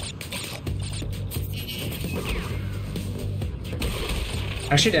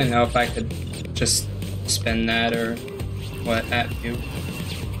 I actually didn't know if I could just spin that or what at you.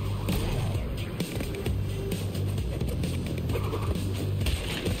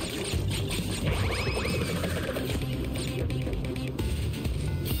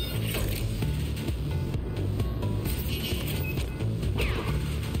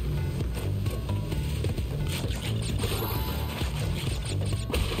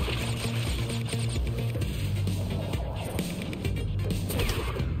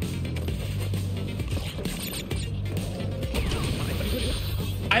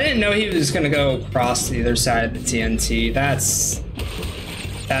 I didn't know he was gonna go across the other side of the TNT. That's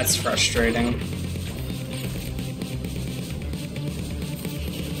frustrating.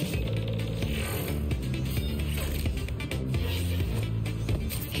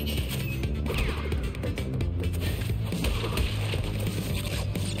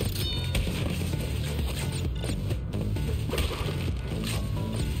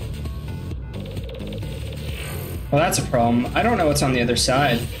 Well, that's a problem. I don't know what's on the other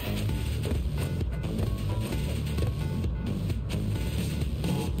side.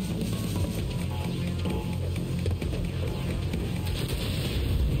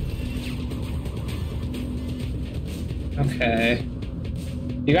 Okay.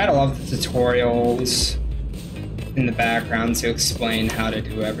 You gotta love the tutorials in the background to explain how to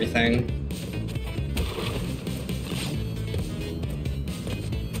do everything.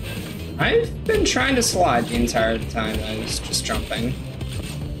 I've been trying to slide the entire time I was just jumping.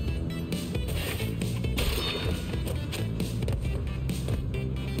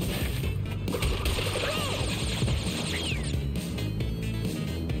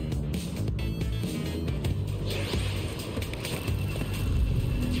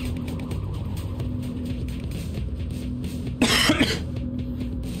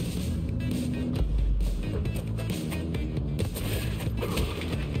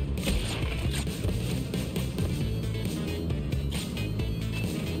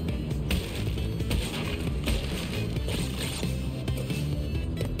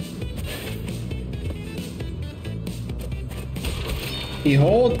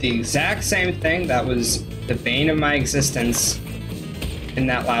 Behold, the exact same thing that was the bane of my existence in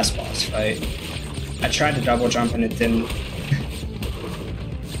that last boss fight. I tried to double jump and it didn't.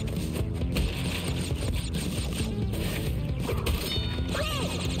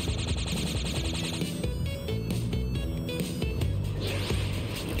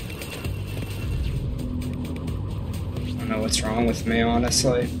 I don't know what's wrong with me,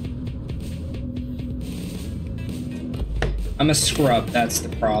 honestly. I'm a scrub, that's the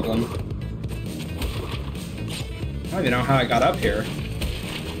problem. I don't even know how I got up here.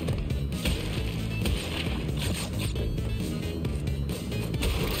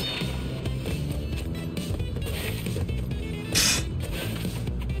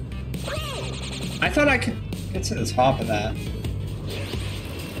 I thought I could get to the top of that.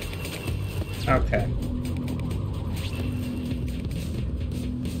 Okay.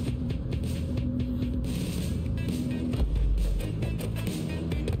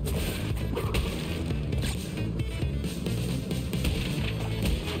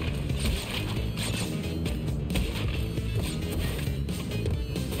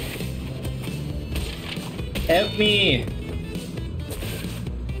 Help me!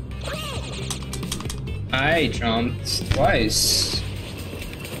 I jumped twice.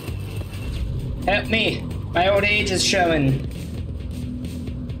 Help me! My old age is showing.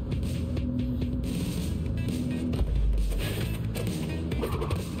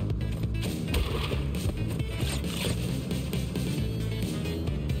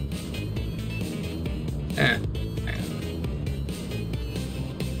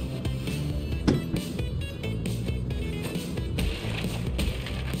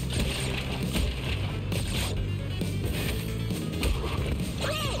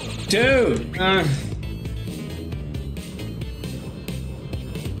 Dude!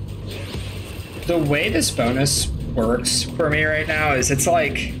 the way this bonus works for me right now is it's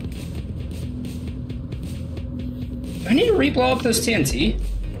like, do I need to re-blow up those TNT?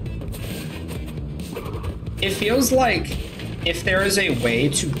 It feels like if there is a way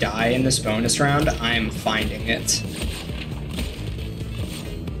to die in this bonus round, I'm finding it.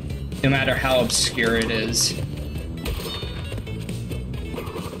 No matter how obscure it is.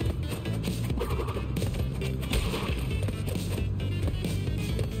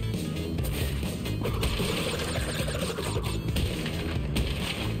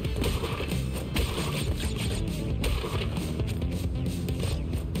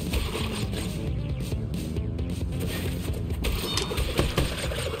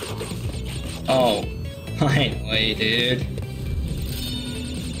 Oh, finally, dude.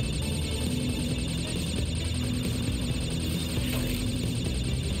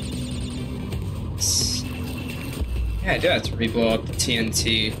 Yeah, I do have to re-blow up the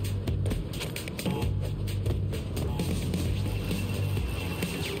TNT.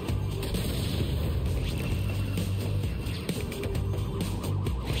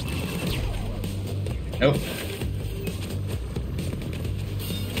 Nope.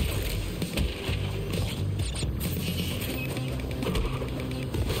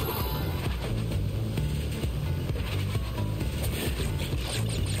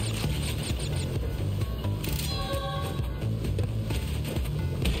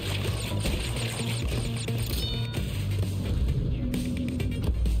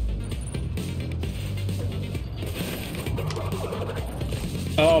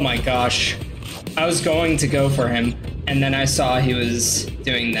 Oh my gosh. I was going to go for him, and then I saw he was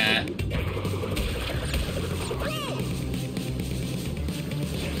doing that.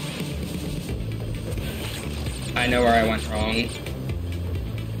 I know where I went wrong.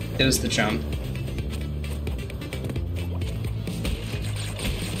 It was the jump.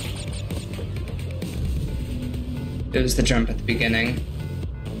 It was the jump at the beginning.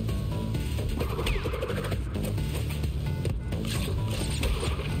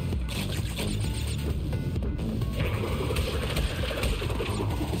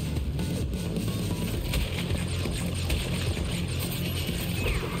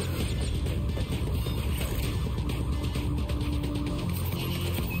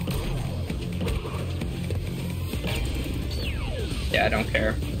 Yeah, I don't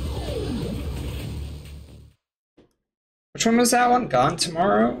care. Which one was that one? Gone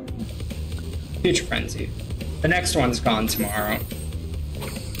Tomorrow? Future Frenzy. The next one's Gone Tomorrow.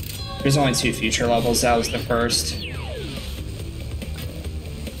 There's only 2 future levels. That was the first.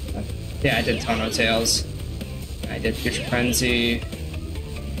 Yeah, I did Tono Tales. I did Future Frenzy.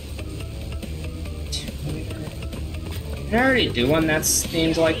 Did I already do one that's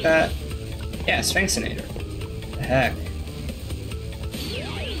themed like that? Yeah, Sphinxinator. What the heck?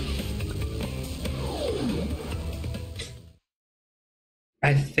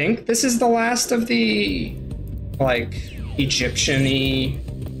 I think this is the last of the, like, Egyptian-y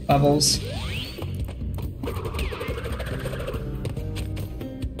levels.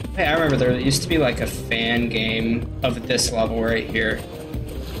 Hey, I remember there used to be, like, a fan game of this level right here.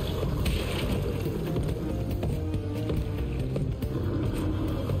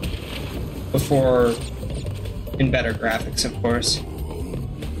 Before, in better graphics, of course.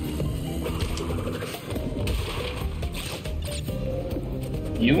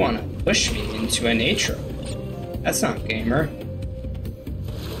 You want to push me into a nature? That's not gamer.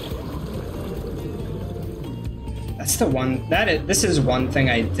 That's the one this is one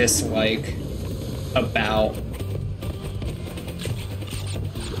thing I dislike about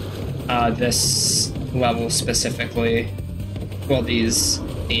this level specifically. Well, these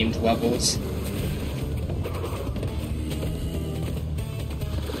themed levels.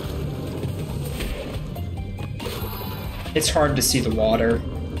 It's hard to see the water.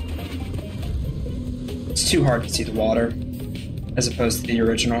 It's too hard to see the water, as opposed to the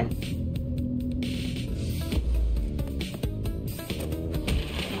original.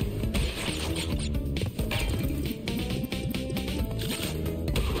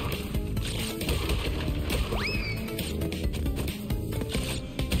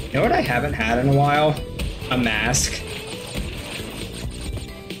 You know what I haven't had in a while? A mask.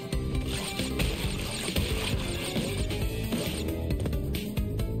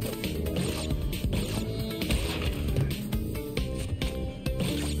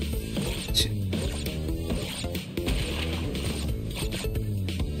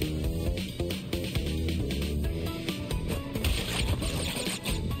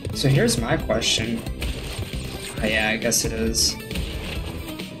 So here's my question. Oh, yeah, I guess it is.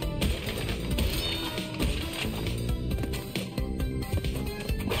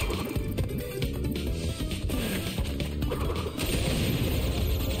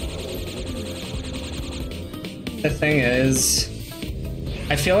 The thing is,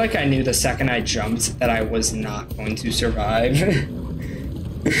 I feel like I knew the second I jumped that I was not going to survive.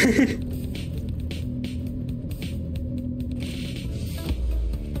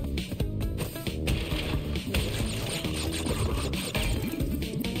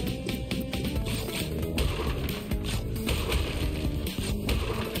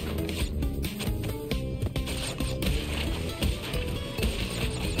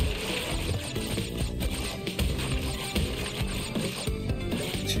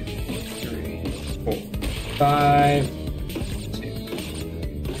 Five, 2,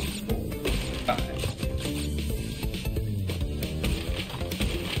 4, 5.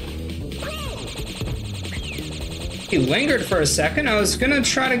 He lingered for a second. I was gonna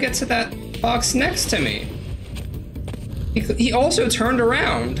try to get to that box next to me. He also turned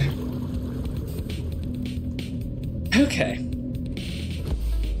around. Okay.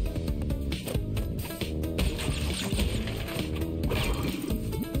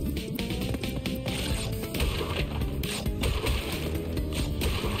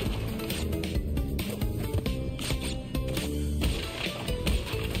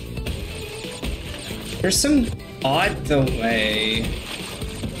 There's some odd delay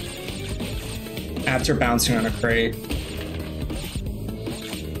after bouncing on a crate.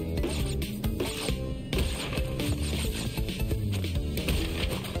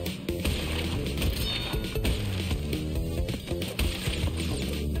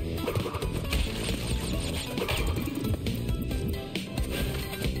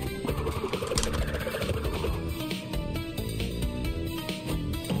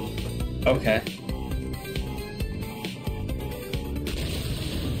 Okay.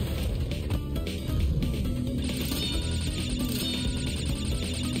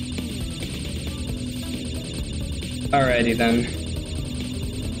 Alrighty then.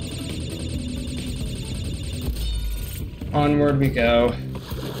 Onward we go.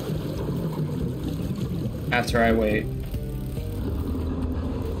 After I wait.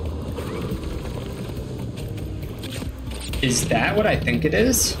 Is that what I think it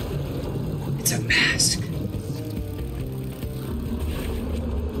is? It's a mask.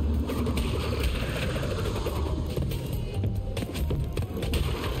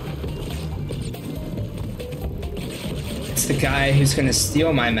 It's the guy who's gonna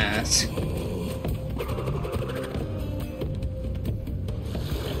steal my mask.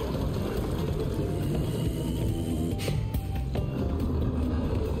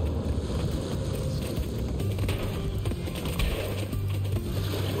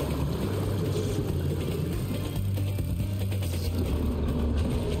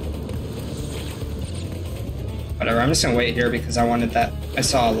 Whatever, I'm just gonna wait here because I wanted that. I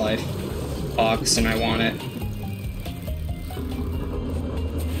saw a life box and I want it.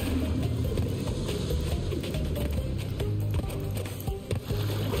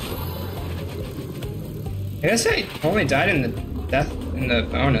 I guess I only died in the death in the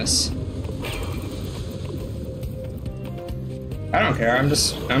bonus. I don't care, I'm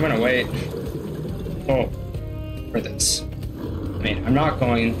gonna wait. Oh, for this. I mean, I'm not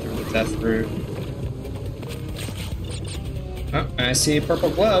going through the death route. Oh, I see a purple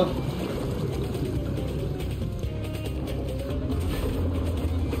glow.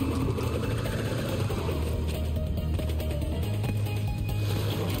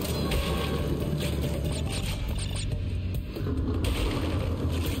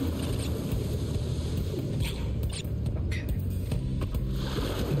 Okay.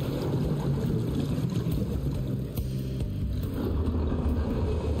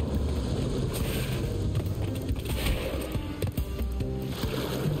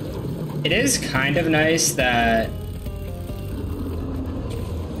 It is kind of nice that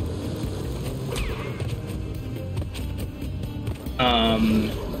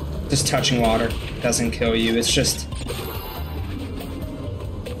just touching water doesn't kill you. It's just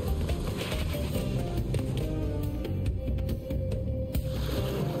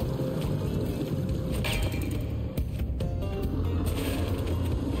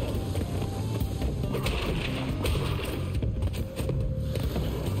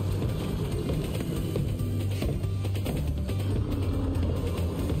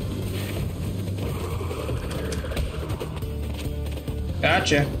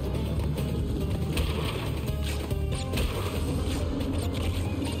gotcha.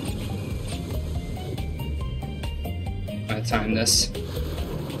 I'm gonna time this.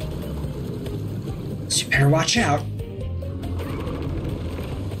 So you better watch out.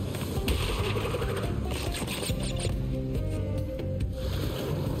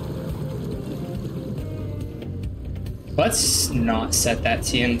 Let's not set that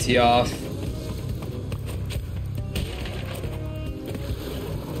TNT off.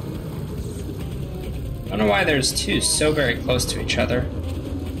 know why there's two so very close to each other.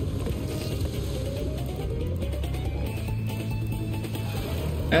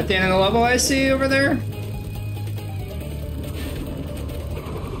 At the end of the level I see over there?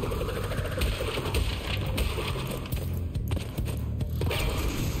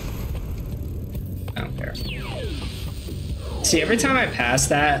 I don't care. See, every time I pass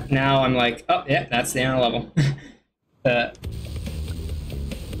that, now I'm like, oh, yeah, that's the end of the level. The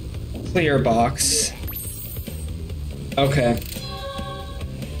clear box. Okay.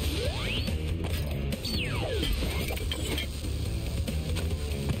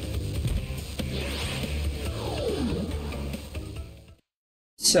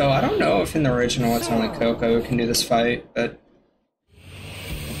 So, I don't know if in the original it's only Coco who can do this fight, but...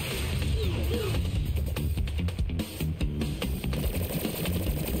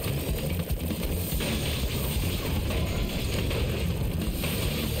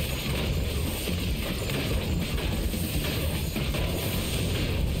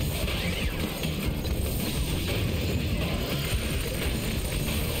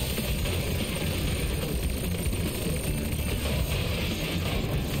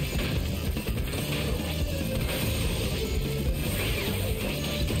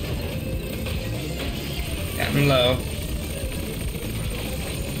 I'm low.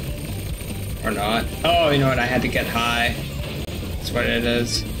 Or not. Oh, you know what? I had to get high. That's what it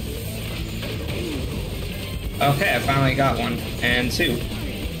is. Okay, I finally got one. And two.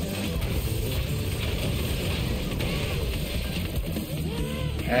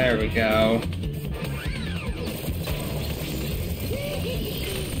 There we go.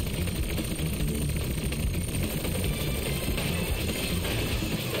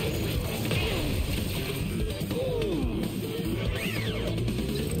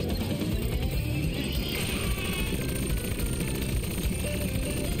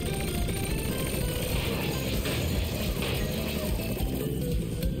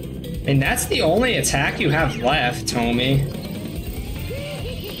 And that's the only attack you have left, Tommy.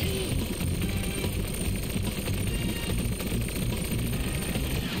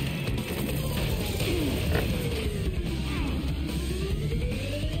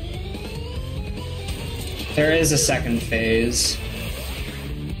 There is a second phase.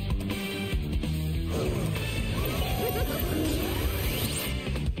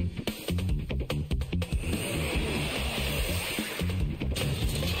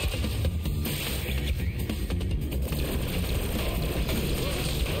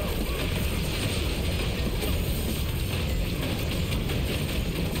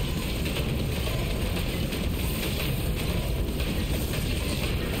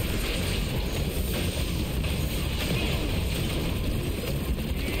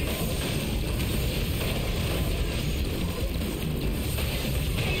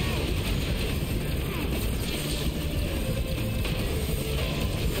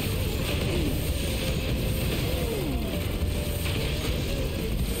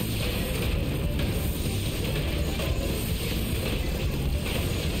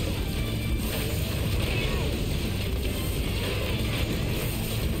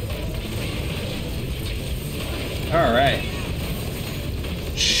 All right.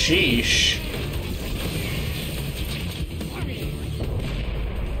 Sheesh.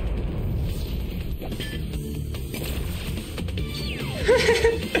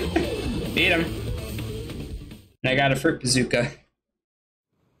 Beat him. And I got a fruit bazooka.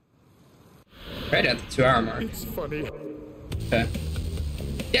 Right at the 2-hour mark. It's funny. Okay.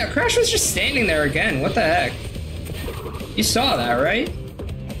 Yeah, Crash was just standing there again. What the heck? You saw that, right?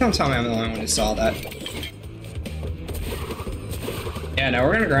 Don't tell me I'm the only one who saw that. Yeah, no,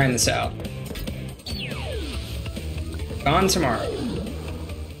 we're gonna grind this out. Gone tomorrow.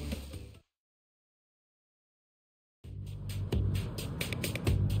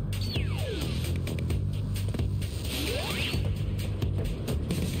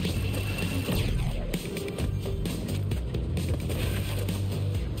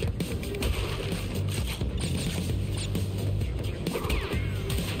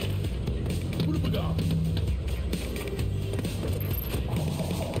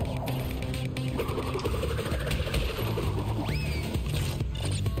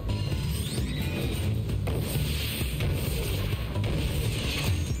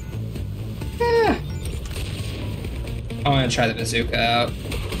 I want to try the bazooka out.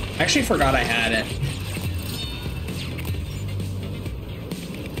 I actually forgot I had it.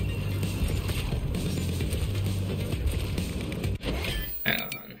 Hang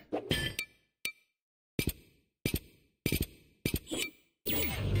on.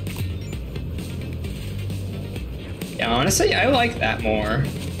 Yeah, honestly, I like that more.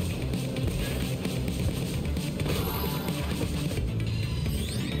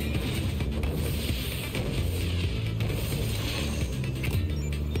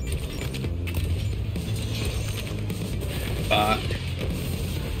 Fuck.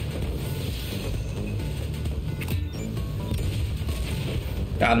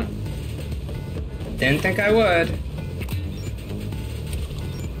 Got him. Didn't think I would.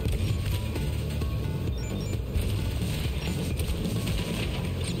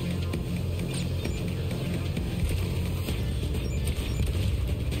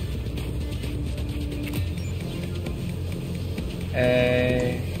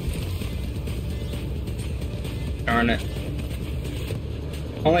 Darn it.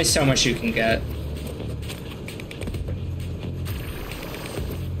 Only so much you can get.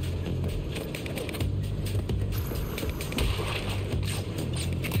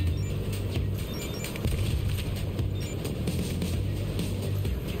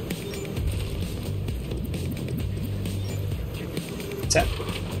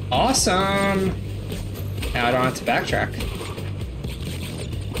 Awesome! Now I don't have to backtrack.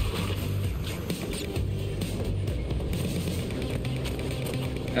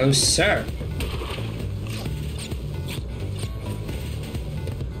 Oh, sir.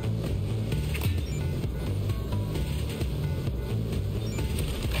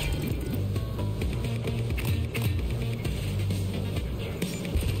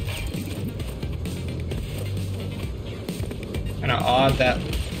 Kinda odd that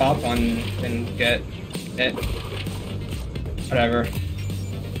top one didn't get it. Whatever.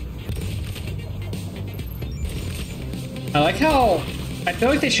 I like how I feel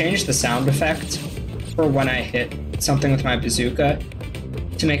like they changed the sound effect for when I hit something with my bazooka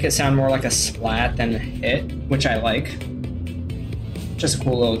to make it sound more like a splat than a hit, which I like. Just a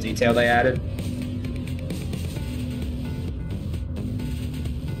cool little detail they added.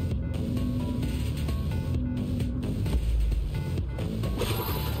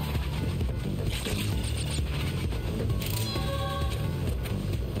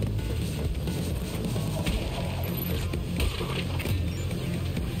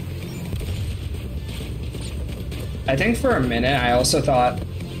 I think for a minute I also thought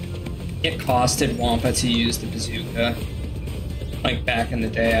it costed Wampa to use the bazooka. Like back in the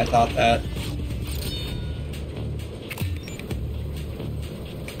day, I thought that.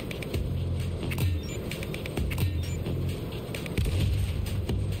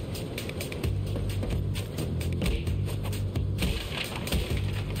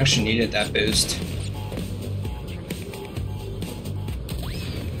 Actually needed that boost.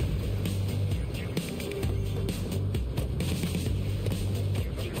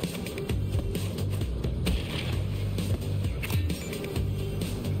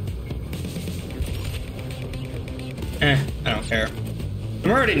 I don't care. I'm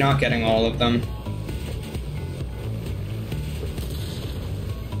already not getting all of them.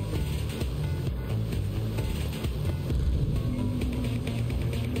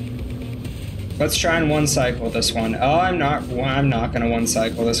 Let's try and one cycle this one. Oh, I'm not gonna one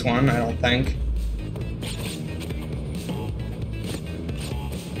cycle this one, I don't think.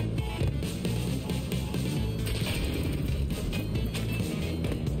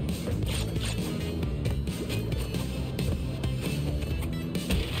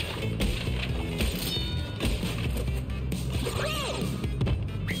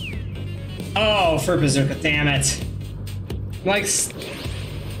 Oh, for bazooka, damn it. Like,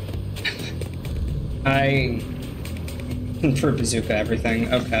 for bazooka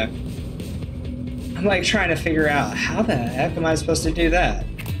everything, okay. I'm like trying to figure out how the heck am I supposed to do that?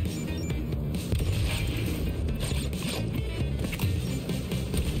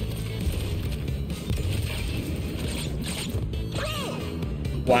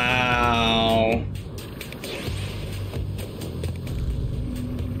 Wow.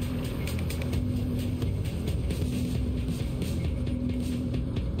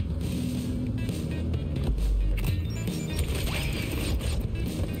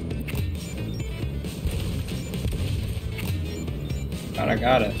 I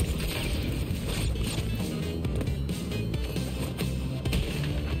got it.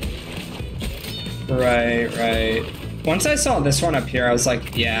 Right. Once I saw this one up here, I was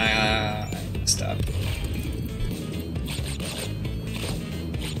like, yeah, I messed up.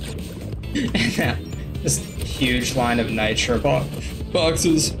 This huge line of nitro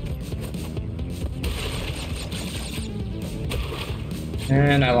boxes.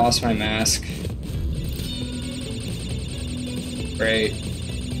 And I lost my mask. Great.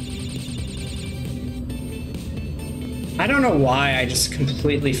 I don't know why I just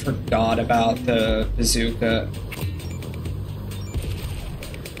completely forgot about the bazooka.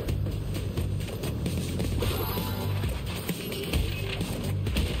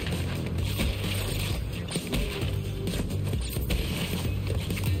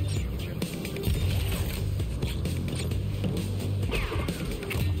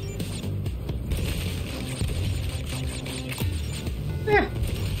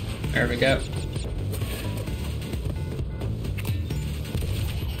 There we go.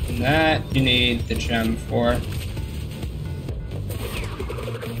 And that you need the gem for.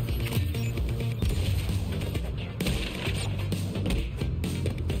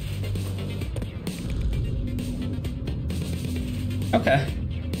 Okay.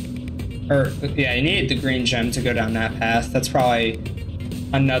 Or, yeah, you need the green gem to go down that path. That's probably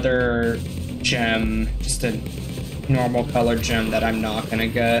another gem, just a normal colored gem that I'm not gonna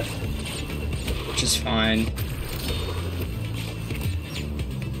get, which is fine.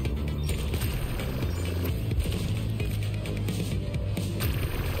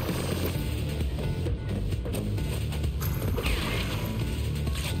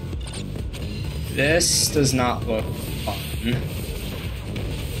 This does not look fun.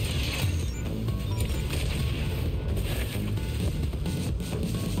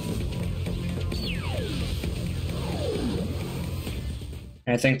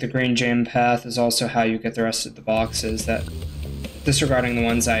 I think the green gem path is also how you get the rest of the boxes, that disregarding the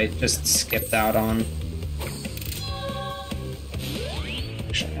ones I just skipped out on.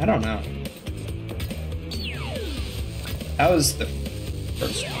 Actually, I don't know. That was the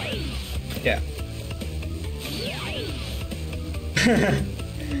first one. Yeah.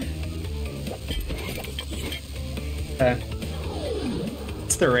 Okay.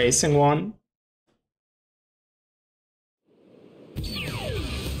 It's the racing one.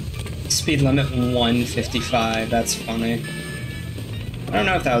 Speed limit 155, that's funny. I don't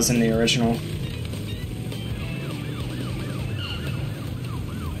know if that was in the original.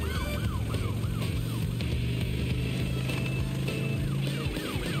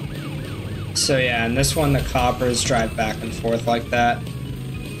 So yeah, in this one the coppers drive back and forth like that.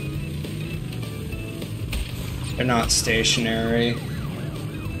 They're not stationary.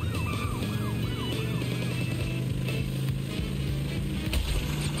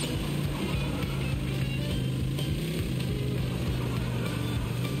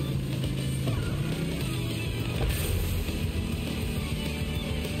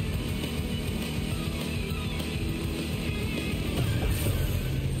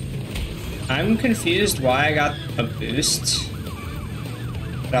 I'm confused why I got a boost,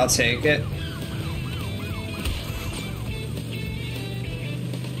 but I'll take it.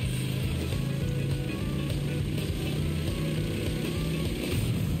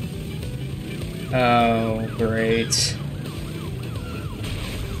 Oh, great.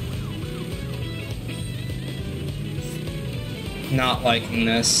 Not liking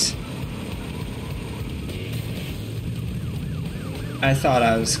this. I thought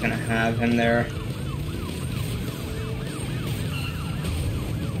I was gonna have him there.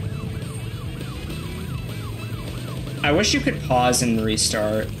 I wish you could pause and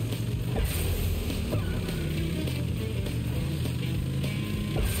restart.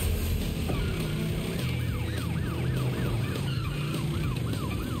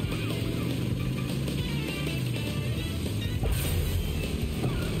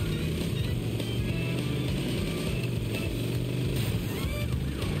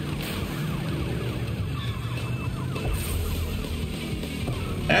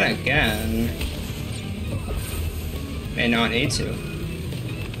 Then again, may not need to.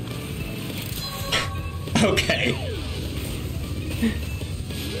 Okay.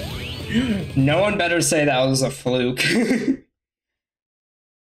 No one better say that was a fluke.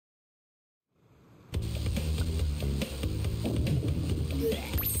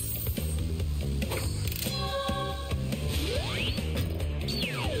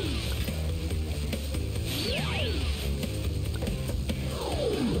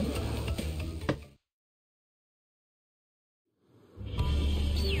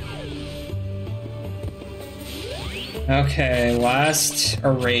 Okay, last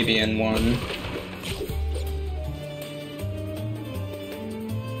Arabian one.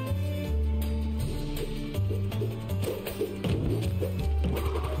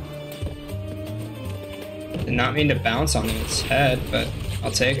 Did not mean to bounce on its head, but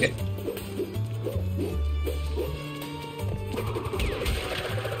I'll take it.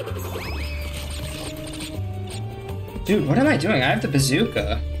 Dude, what am I doing? I have the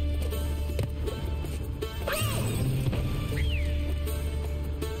bazooka.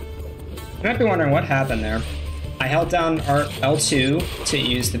 You might be wondering what happened there. I held down L2 to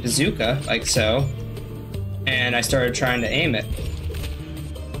use the bazooka, like so, and I started trying to aim it.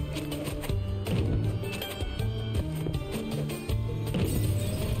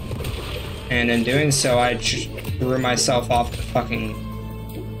 And in doing so, I threw myself off the fucking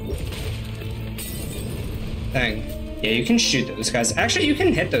thing. Yeah, you can shoot those guys. Actually, you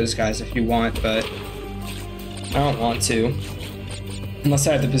can hit those guys if you want, but I don't want to. Unless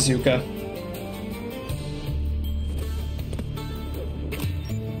I have the bazooka.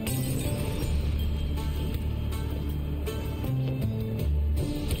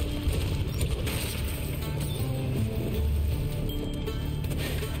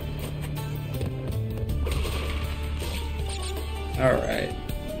 All right.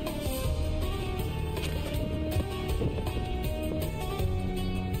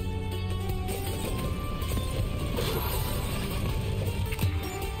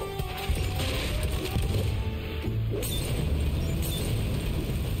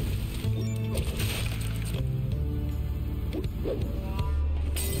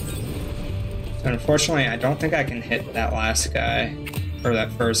 So unfortunately, I don't think I can hit that last guy, or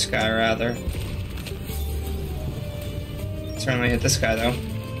that first guy rather. Certainly hit this guy though.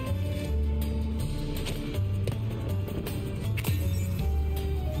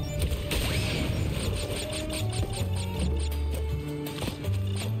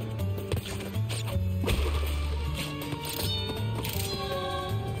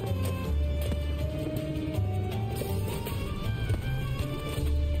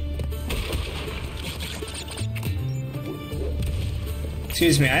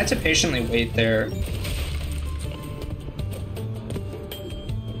 Excuse me, I had to patiently wait there.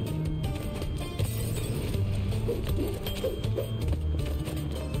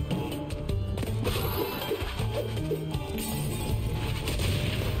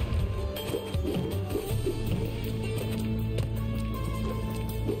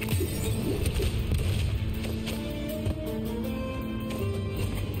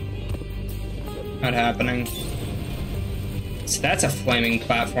 Not happening. So that's a flaming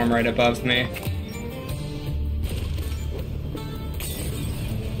platform right above me.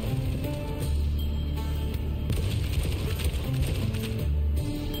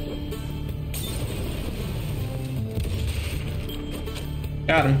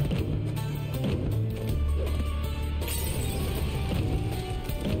 Got him.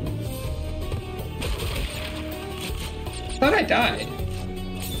 Thought I died.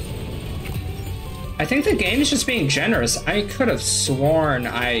 I think the game's just being generous. I could have sworn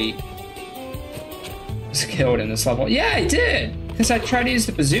I was killed in this level. Yeah, I did! Because I tried to use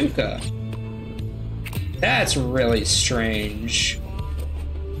the bazooka. That's really strange.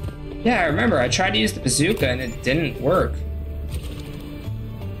 Yeah, I remember. I tried to use the bazooka and it didn't work.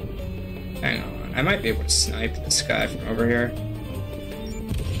 Hang on. I might be able to snipe this guy from over here.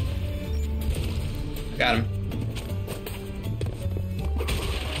 Got him.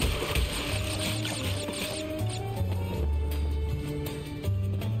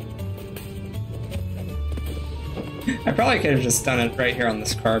 I probably could have just done it right here on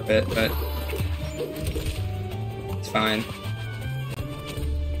this carpet, but it's fine.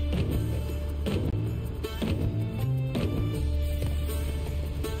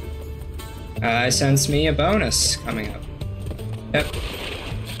 I sense me a bonus coming up. Yep.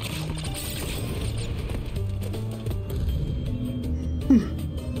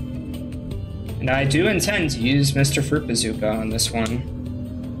 And I do intend to use Mr. Fruit Bazooka on this one.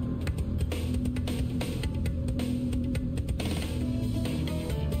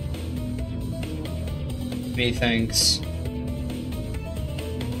 Thanks.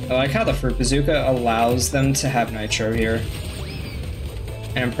 I like how the Fruit Bazooka allows them to have nitro here.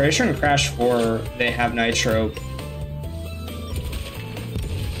 And I'm pretty sure in Crash 4 they have nitro.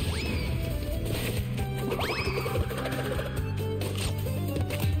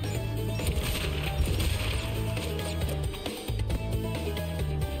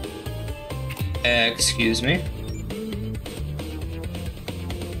 Excuse me.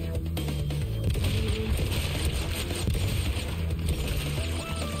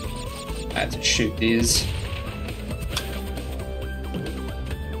 I have to shoot these.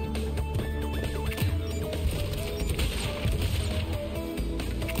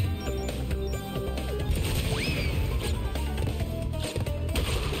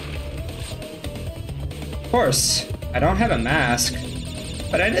 Of course, I don't have a mask,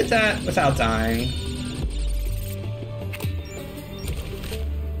 but I did that without dying.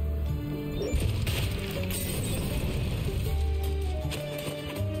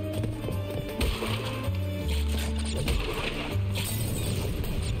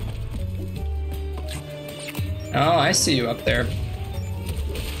 Oh, I see you up there.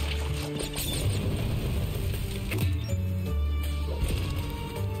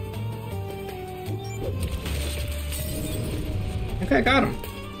 Okay, I got him.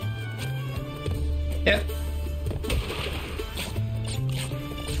 Yep.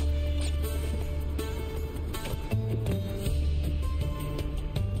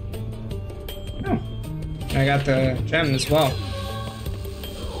 Oh, I got the gem as well.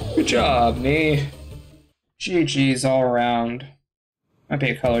 Good job, me. GG's all around. Might be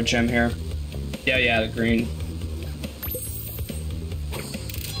a color gem here. Yeah, the green.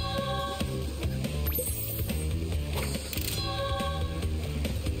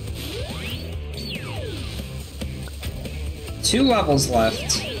 Two levels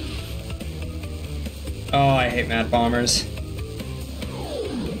left. Oh, I hate mad bombers.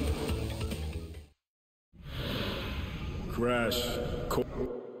 Crash.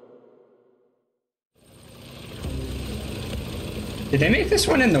 Did they make this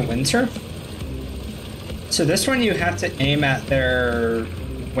one in the winter? So this one you have to aim at their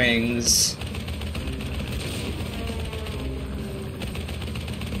wings.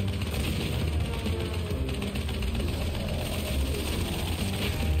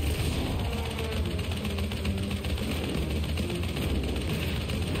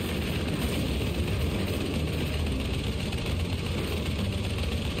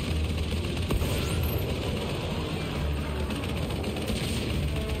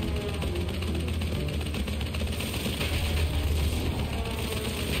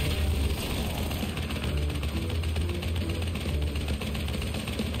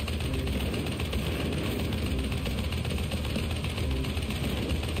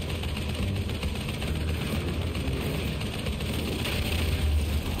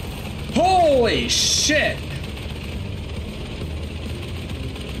 Holy shit!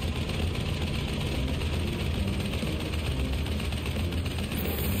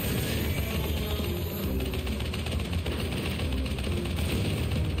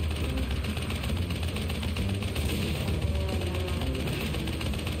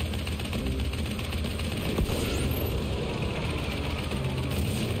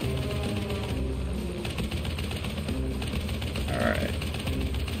 Alright.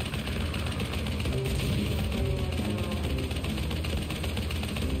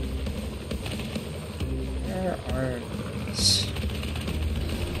 Where are these?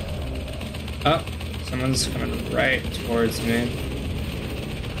 Oh, someone's coming right towards me.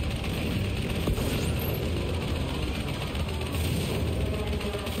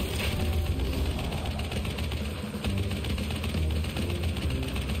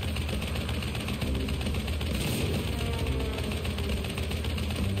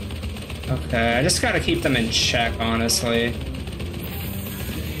 Okay, I just gotta keep them in check, honestly.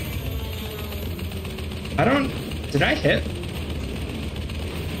 I don't... Did I hit?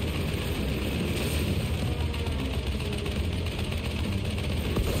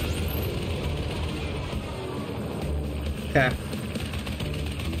 Okay.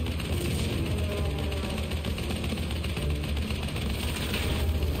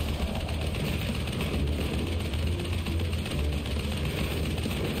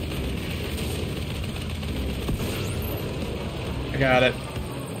 I got it.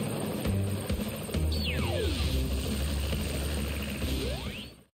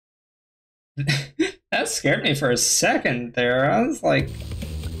 That scared me for a second there. I was like,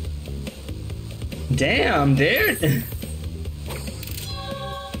 damn, dude.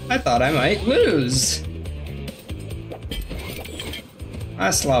 I thought I might lose.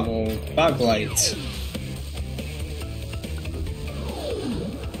 Last level, bug light.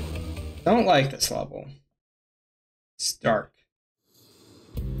 Don't like this level. It's dark.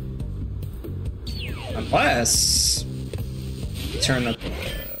 Unless we turn up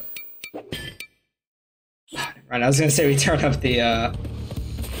right, I was gonna say we turn up the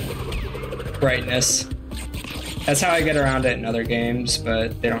brightness. That's how I get around it in other games,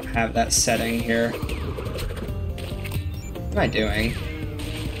 but they don't have that setting here. What am I doing?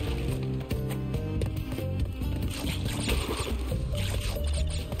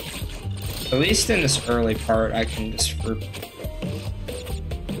 At least in this early part, I can just...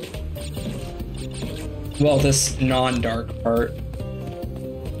 Well, this non-dark part.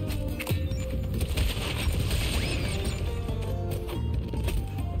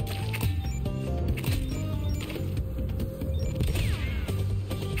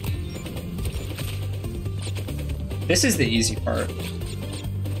 This is the easy part.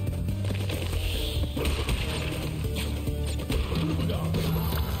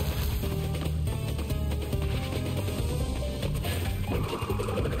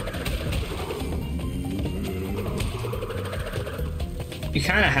 You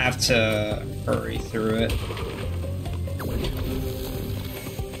kind of have to hurry through it.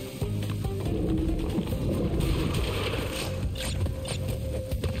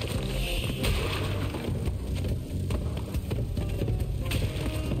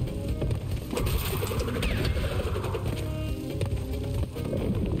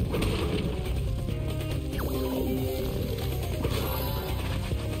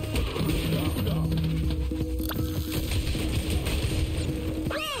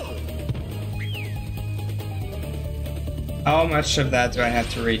 How much of that do I have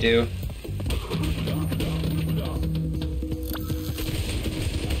to redo?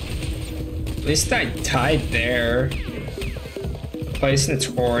 At least I died there. A place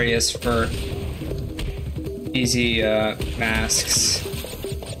notorious for easy masks.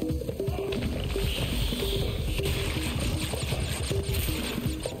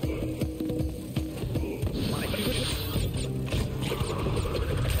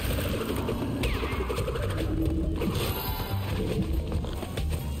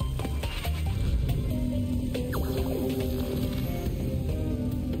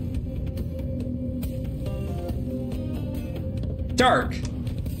 Dark.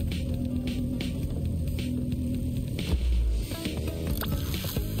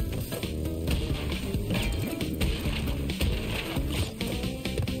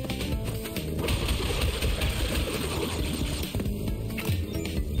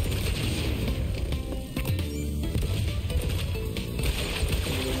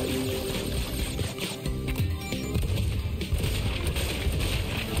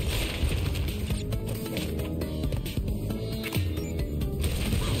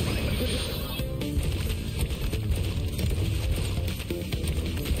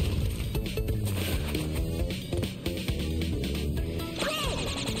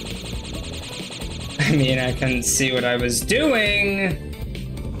 I mean, I couldn't see what I was doing.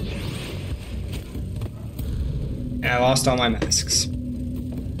 And I lost all my masks.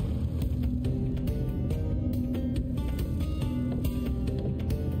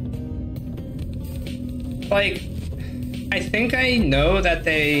 Like, I think I know that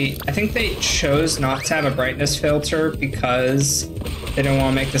I think they chose not to have a brightness filter because they didn't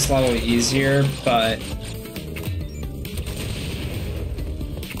want to make this level easier, but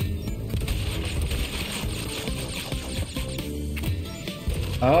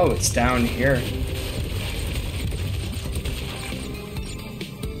oh, it's down here.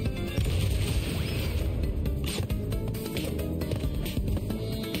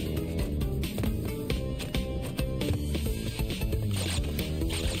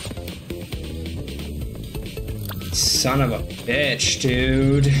 Son of a bitch,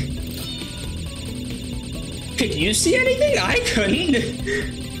 dude. Could you see anything? I couldn't.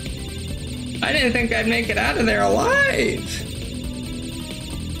 I didn't think I'd make it out of there alive.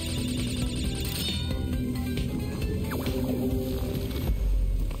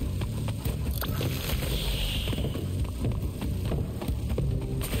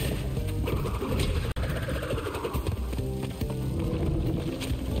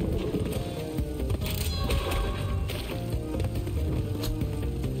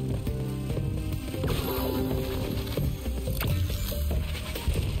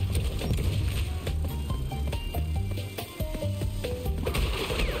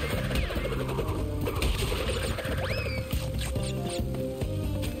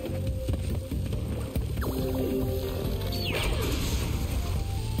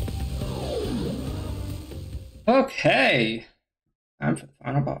 Okay, time for the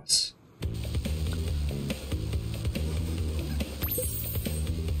final boss.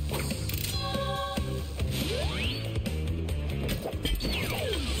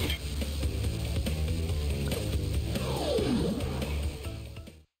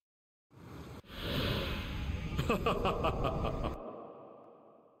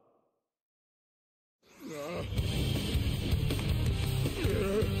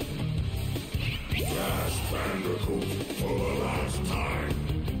 Bandicoot, for the last time,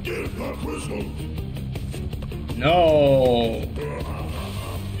 give the crystal. No.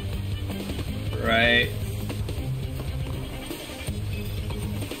 Right.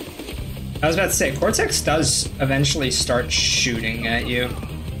 I was about to say, Cortex does eventually start shooting at you.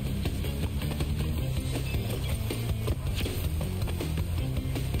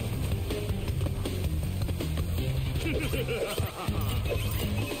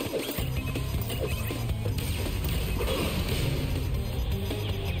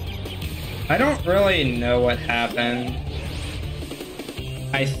 I don't really know what happened.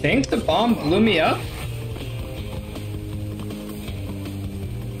 I think the bomb blew me up.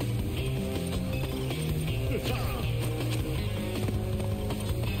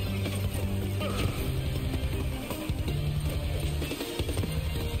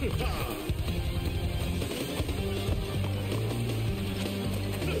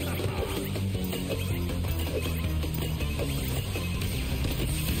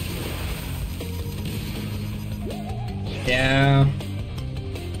 Yeah.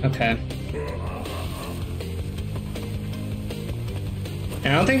 Okay. And I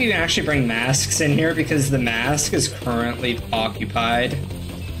don't think you can actually bring masks in here because the mask is currently occupied.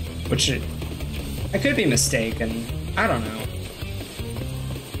 Which I could be mistaken. I don't know.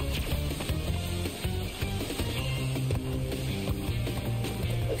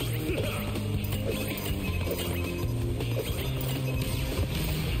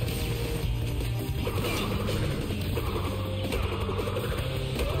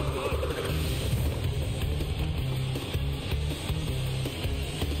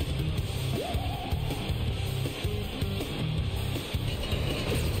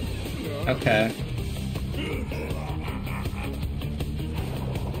 Okay.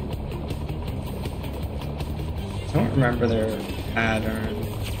 I don't remember their pattern.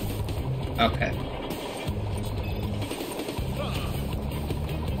 Okay.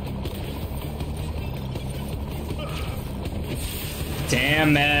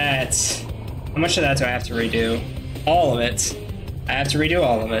 Damn it! How much of that do I have to redo? All of it. I have to redo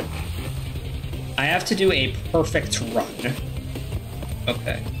all of it. I have to do a perfect run.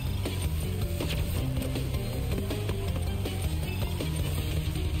 Okay.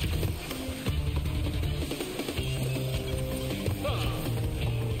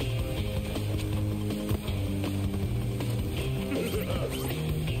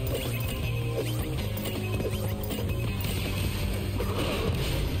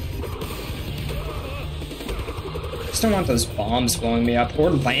 I don't want those bombs blowing me up or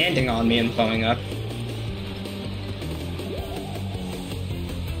landing on me and blowing up.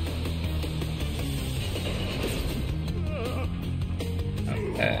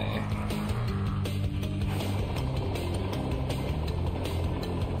 Okay.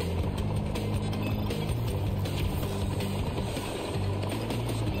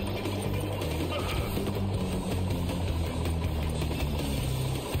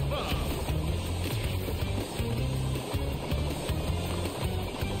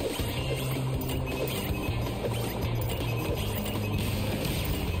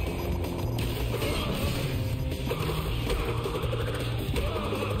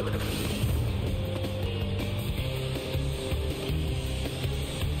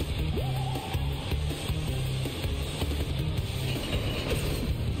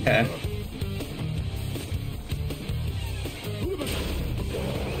 Okay.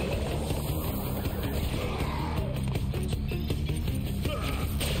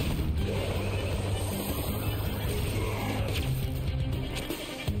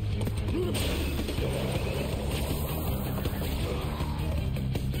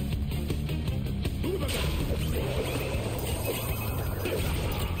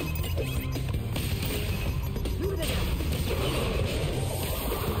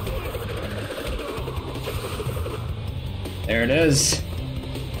 There it is.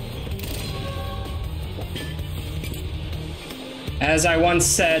 As I once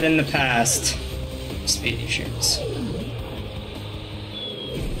said in the past, speedy shoes.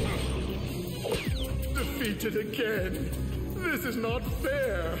 Defeated again. This is not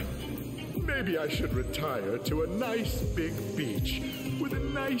fair. Maybe I should retire to a nice big beach with a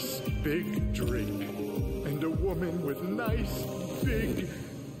nice big drink and a woman with nice big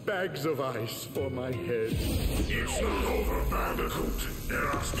bags of ice for my head. It's not over, Bandicoot. There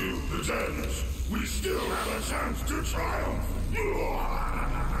are still the Tens. We still have a chance to triumph.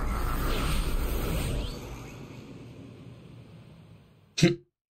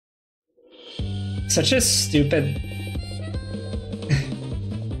 Such a stupid...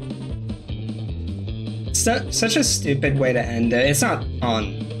 such a stupid way to end it. It's not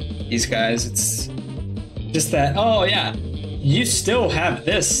on these guys. It's just that, oh yeah, you still have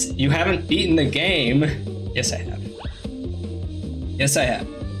this. You haven't beaten the game. Yes, I have. Yes, I have.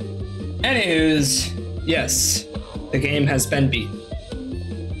 Anywho's, yes, the game has been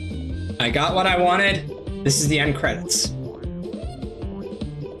beaten. I got what I wanted. This is the end credits.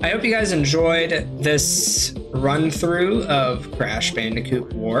 I hope you guys enjoyed this run-through of Crash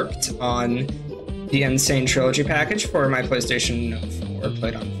Bandicoot Warped on the Insane Trilogy package for my PlayStation 4,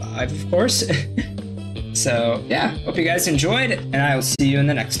 played on 5, of course. So, yeah, hope you guys enjoyed, and I will see you in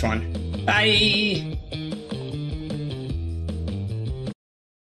the next one. Bye!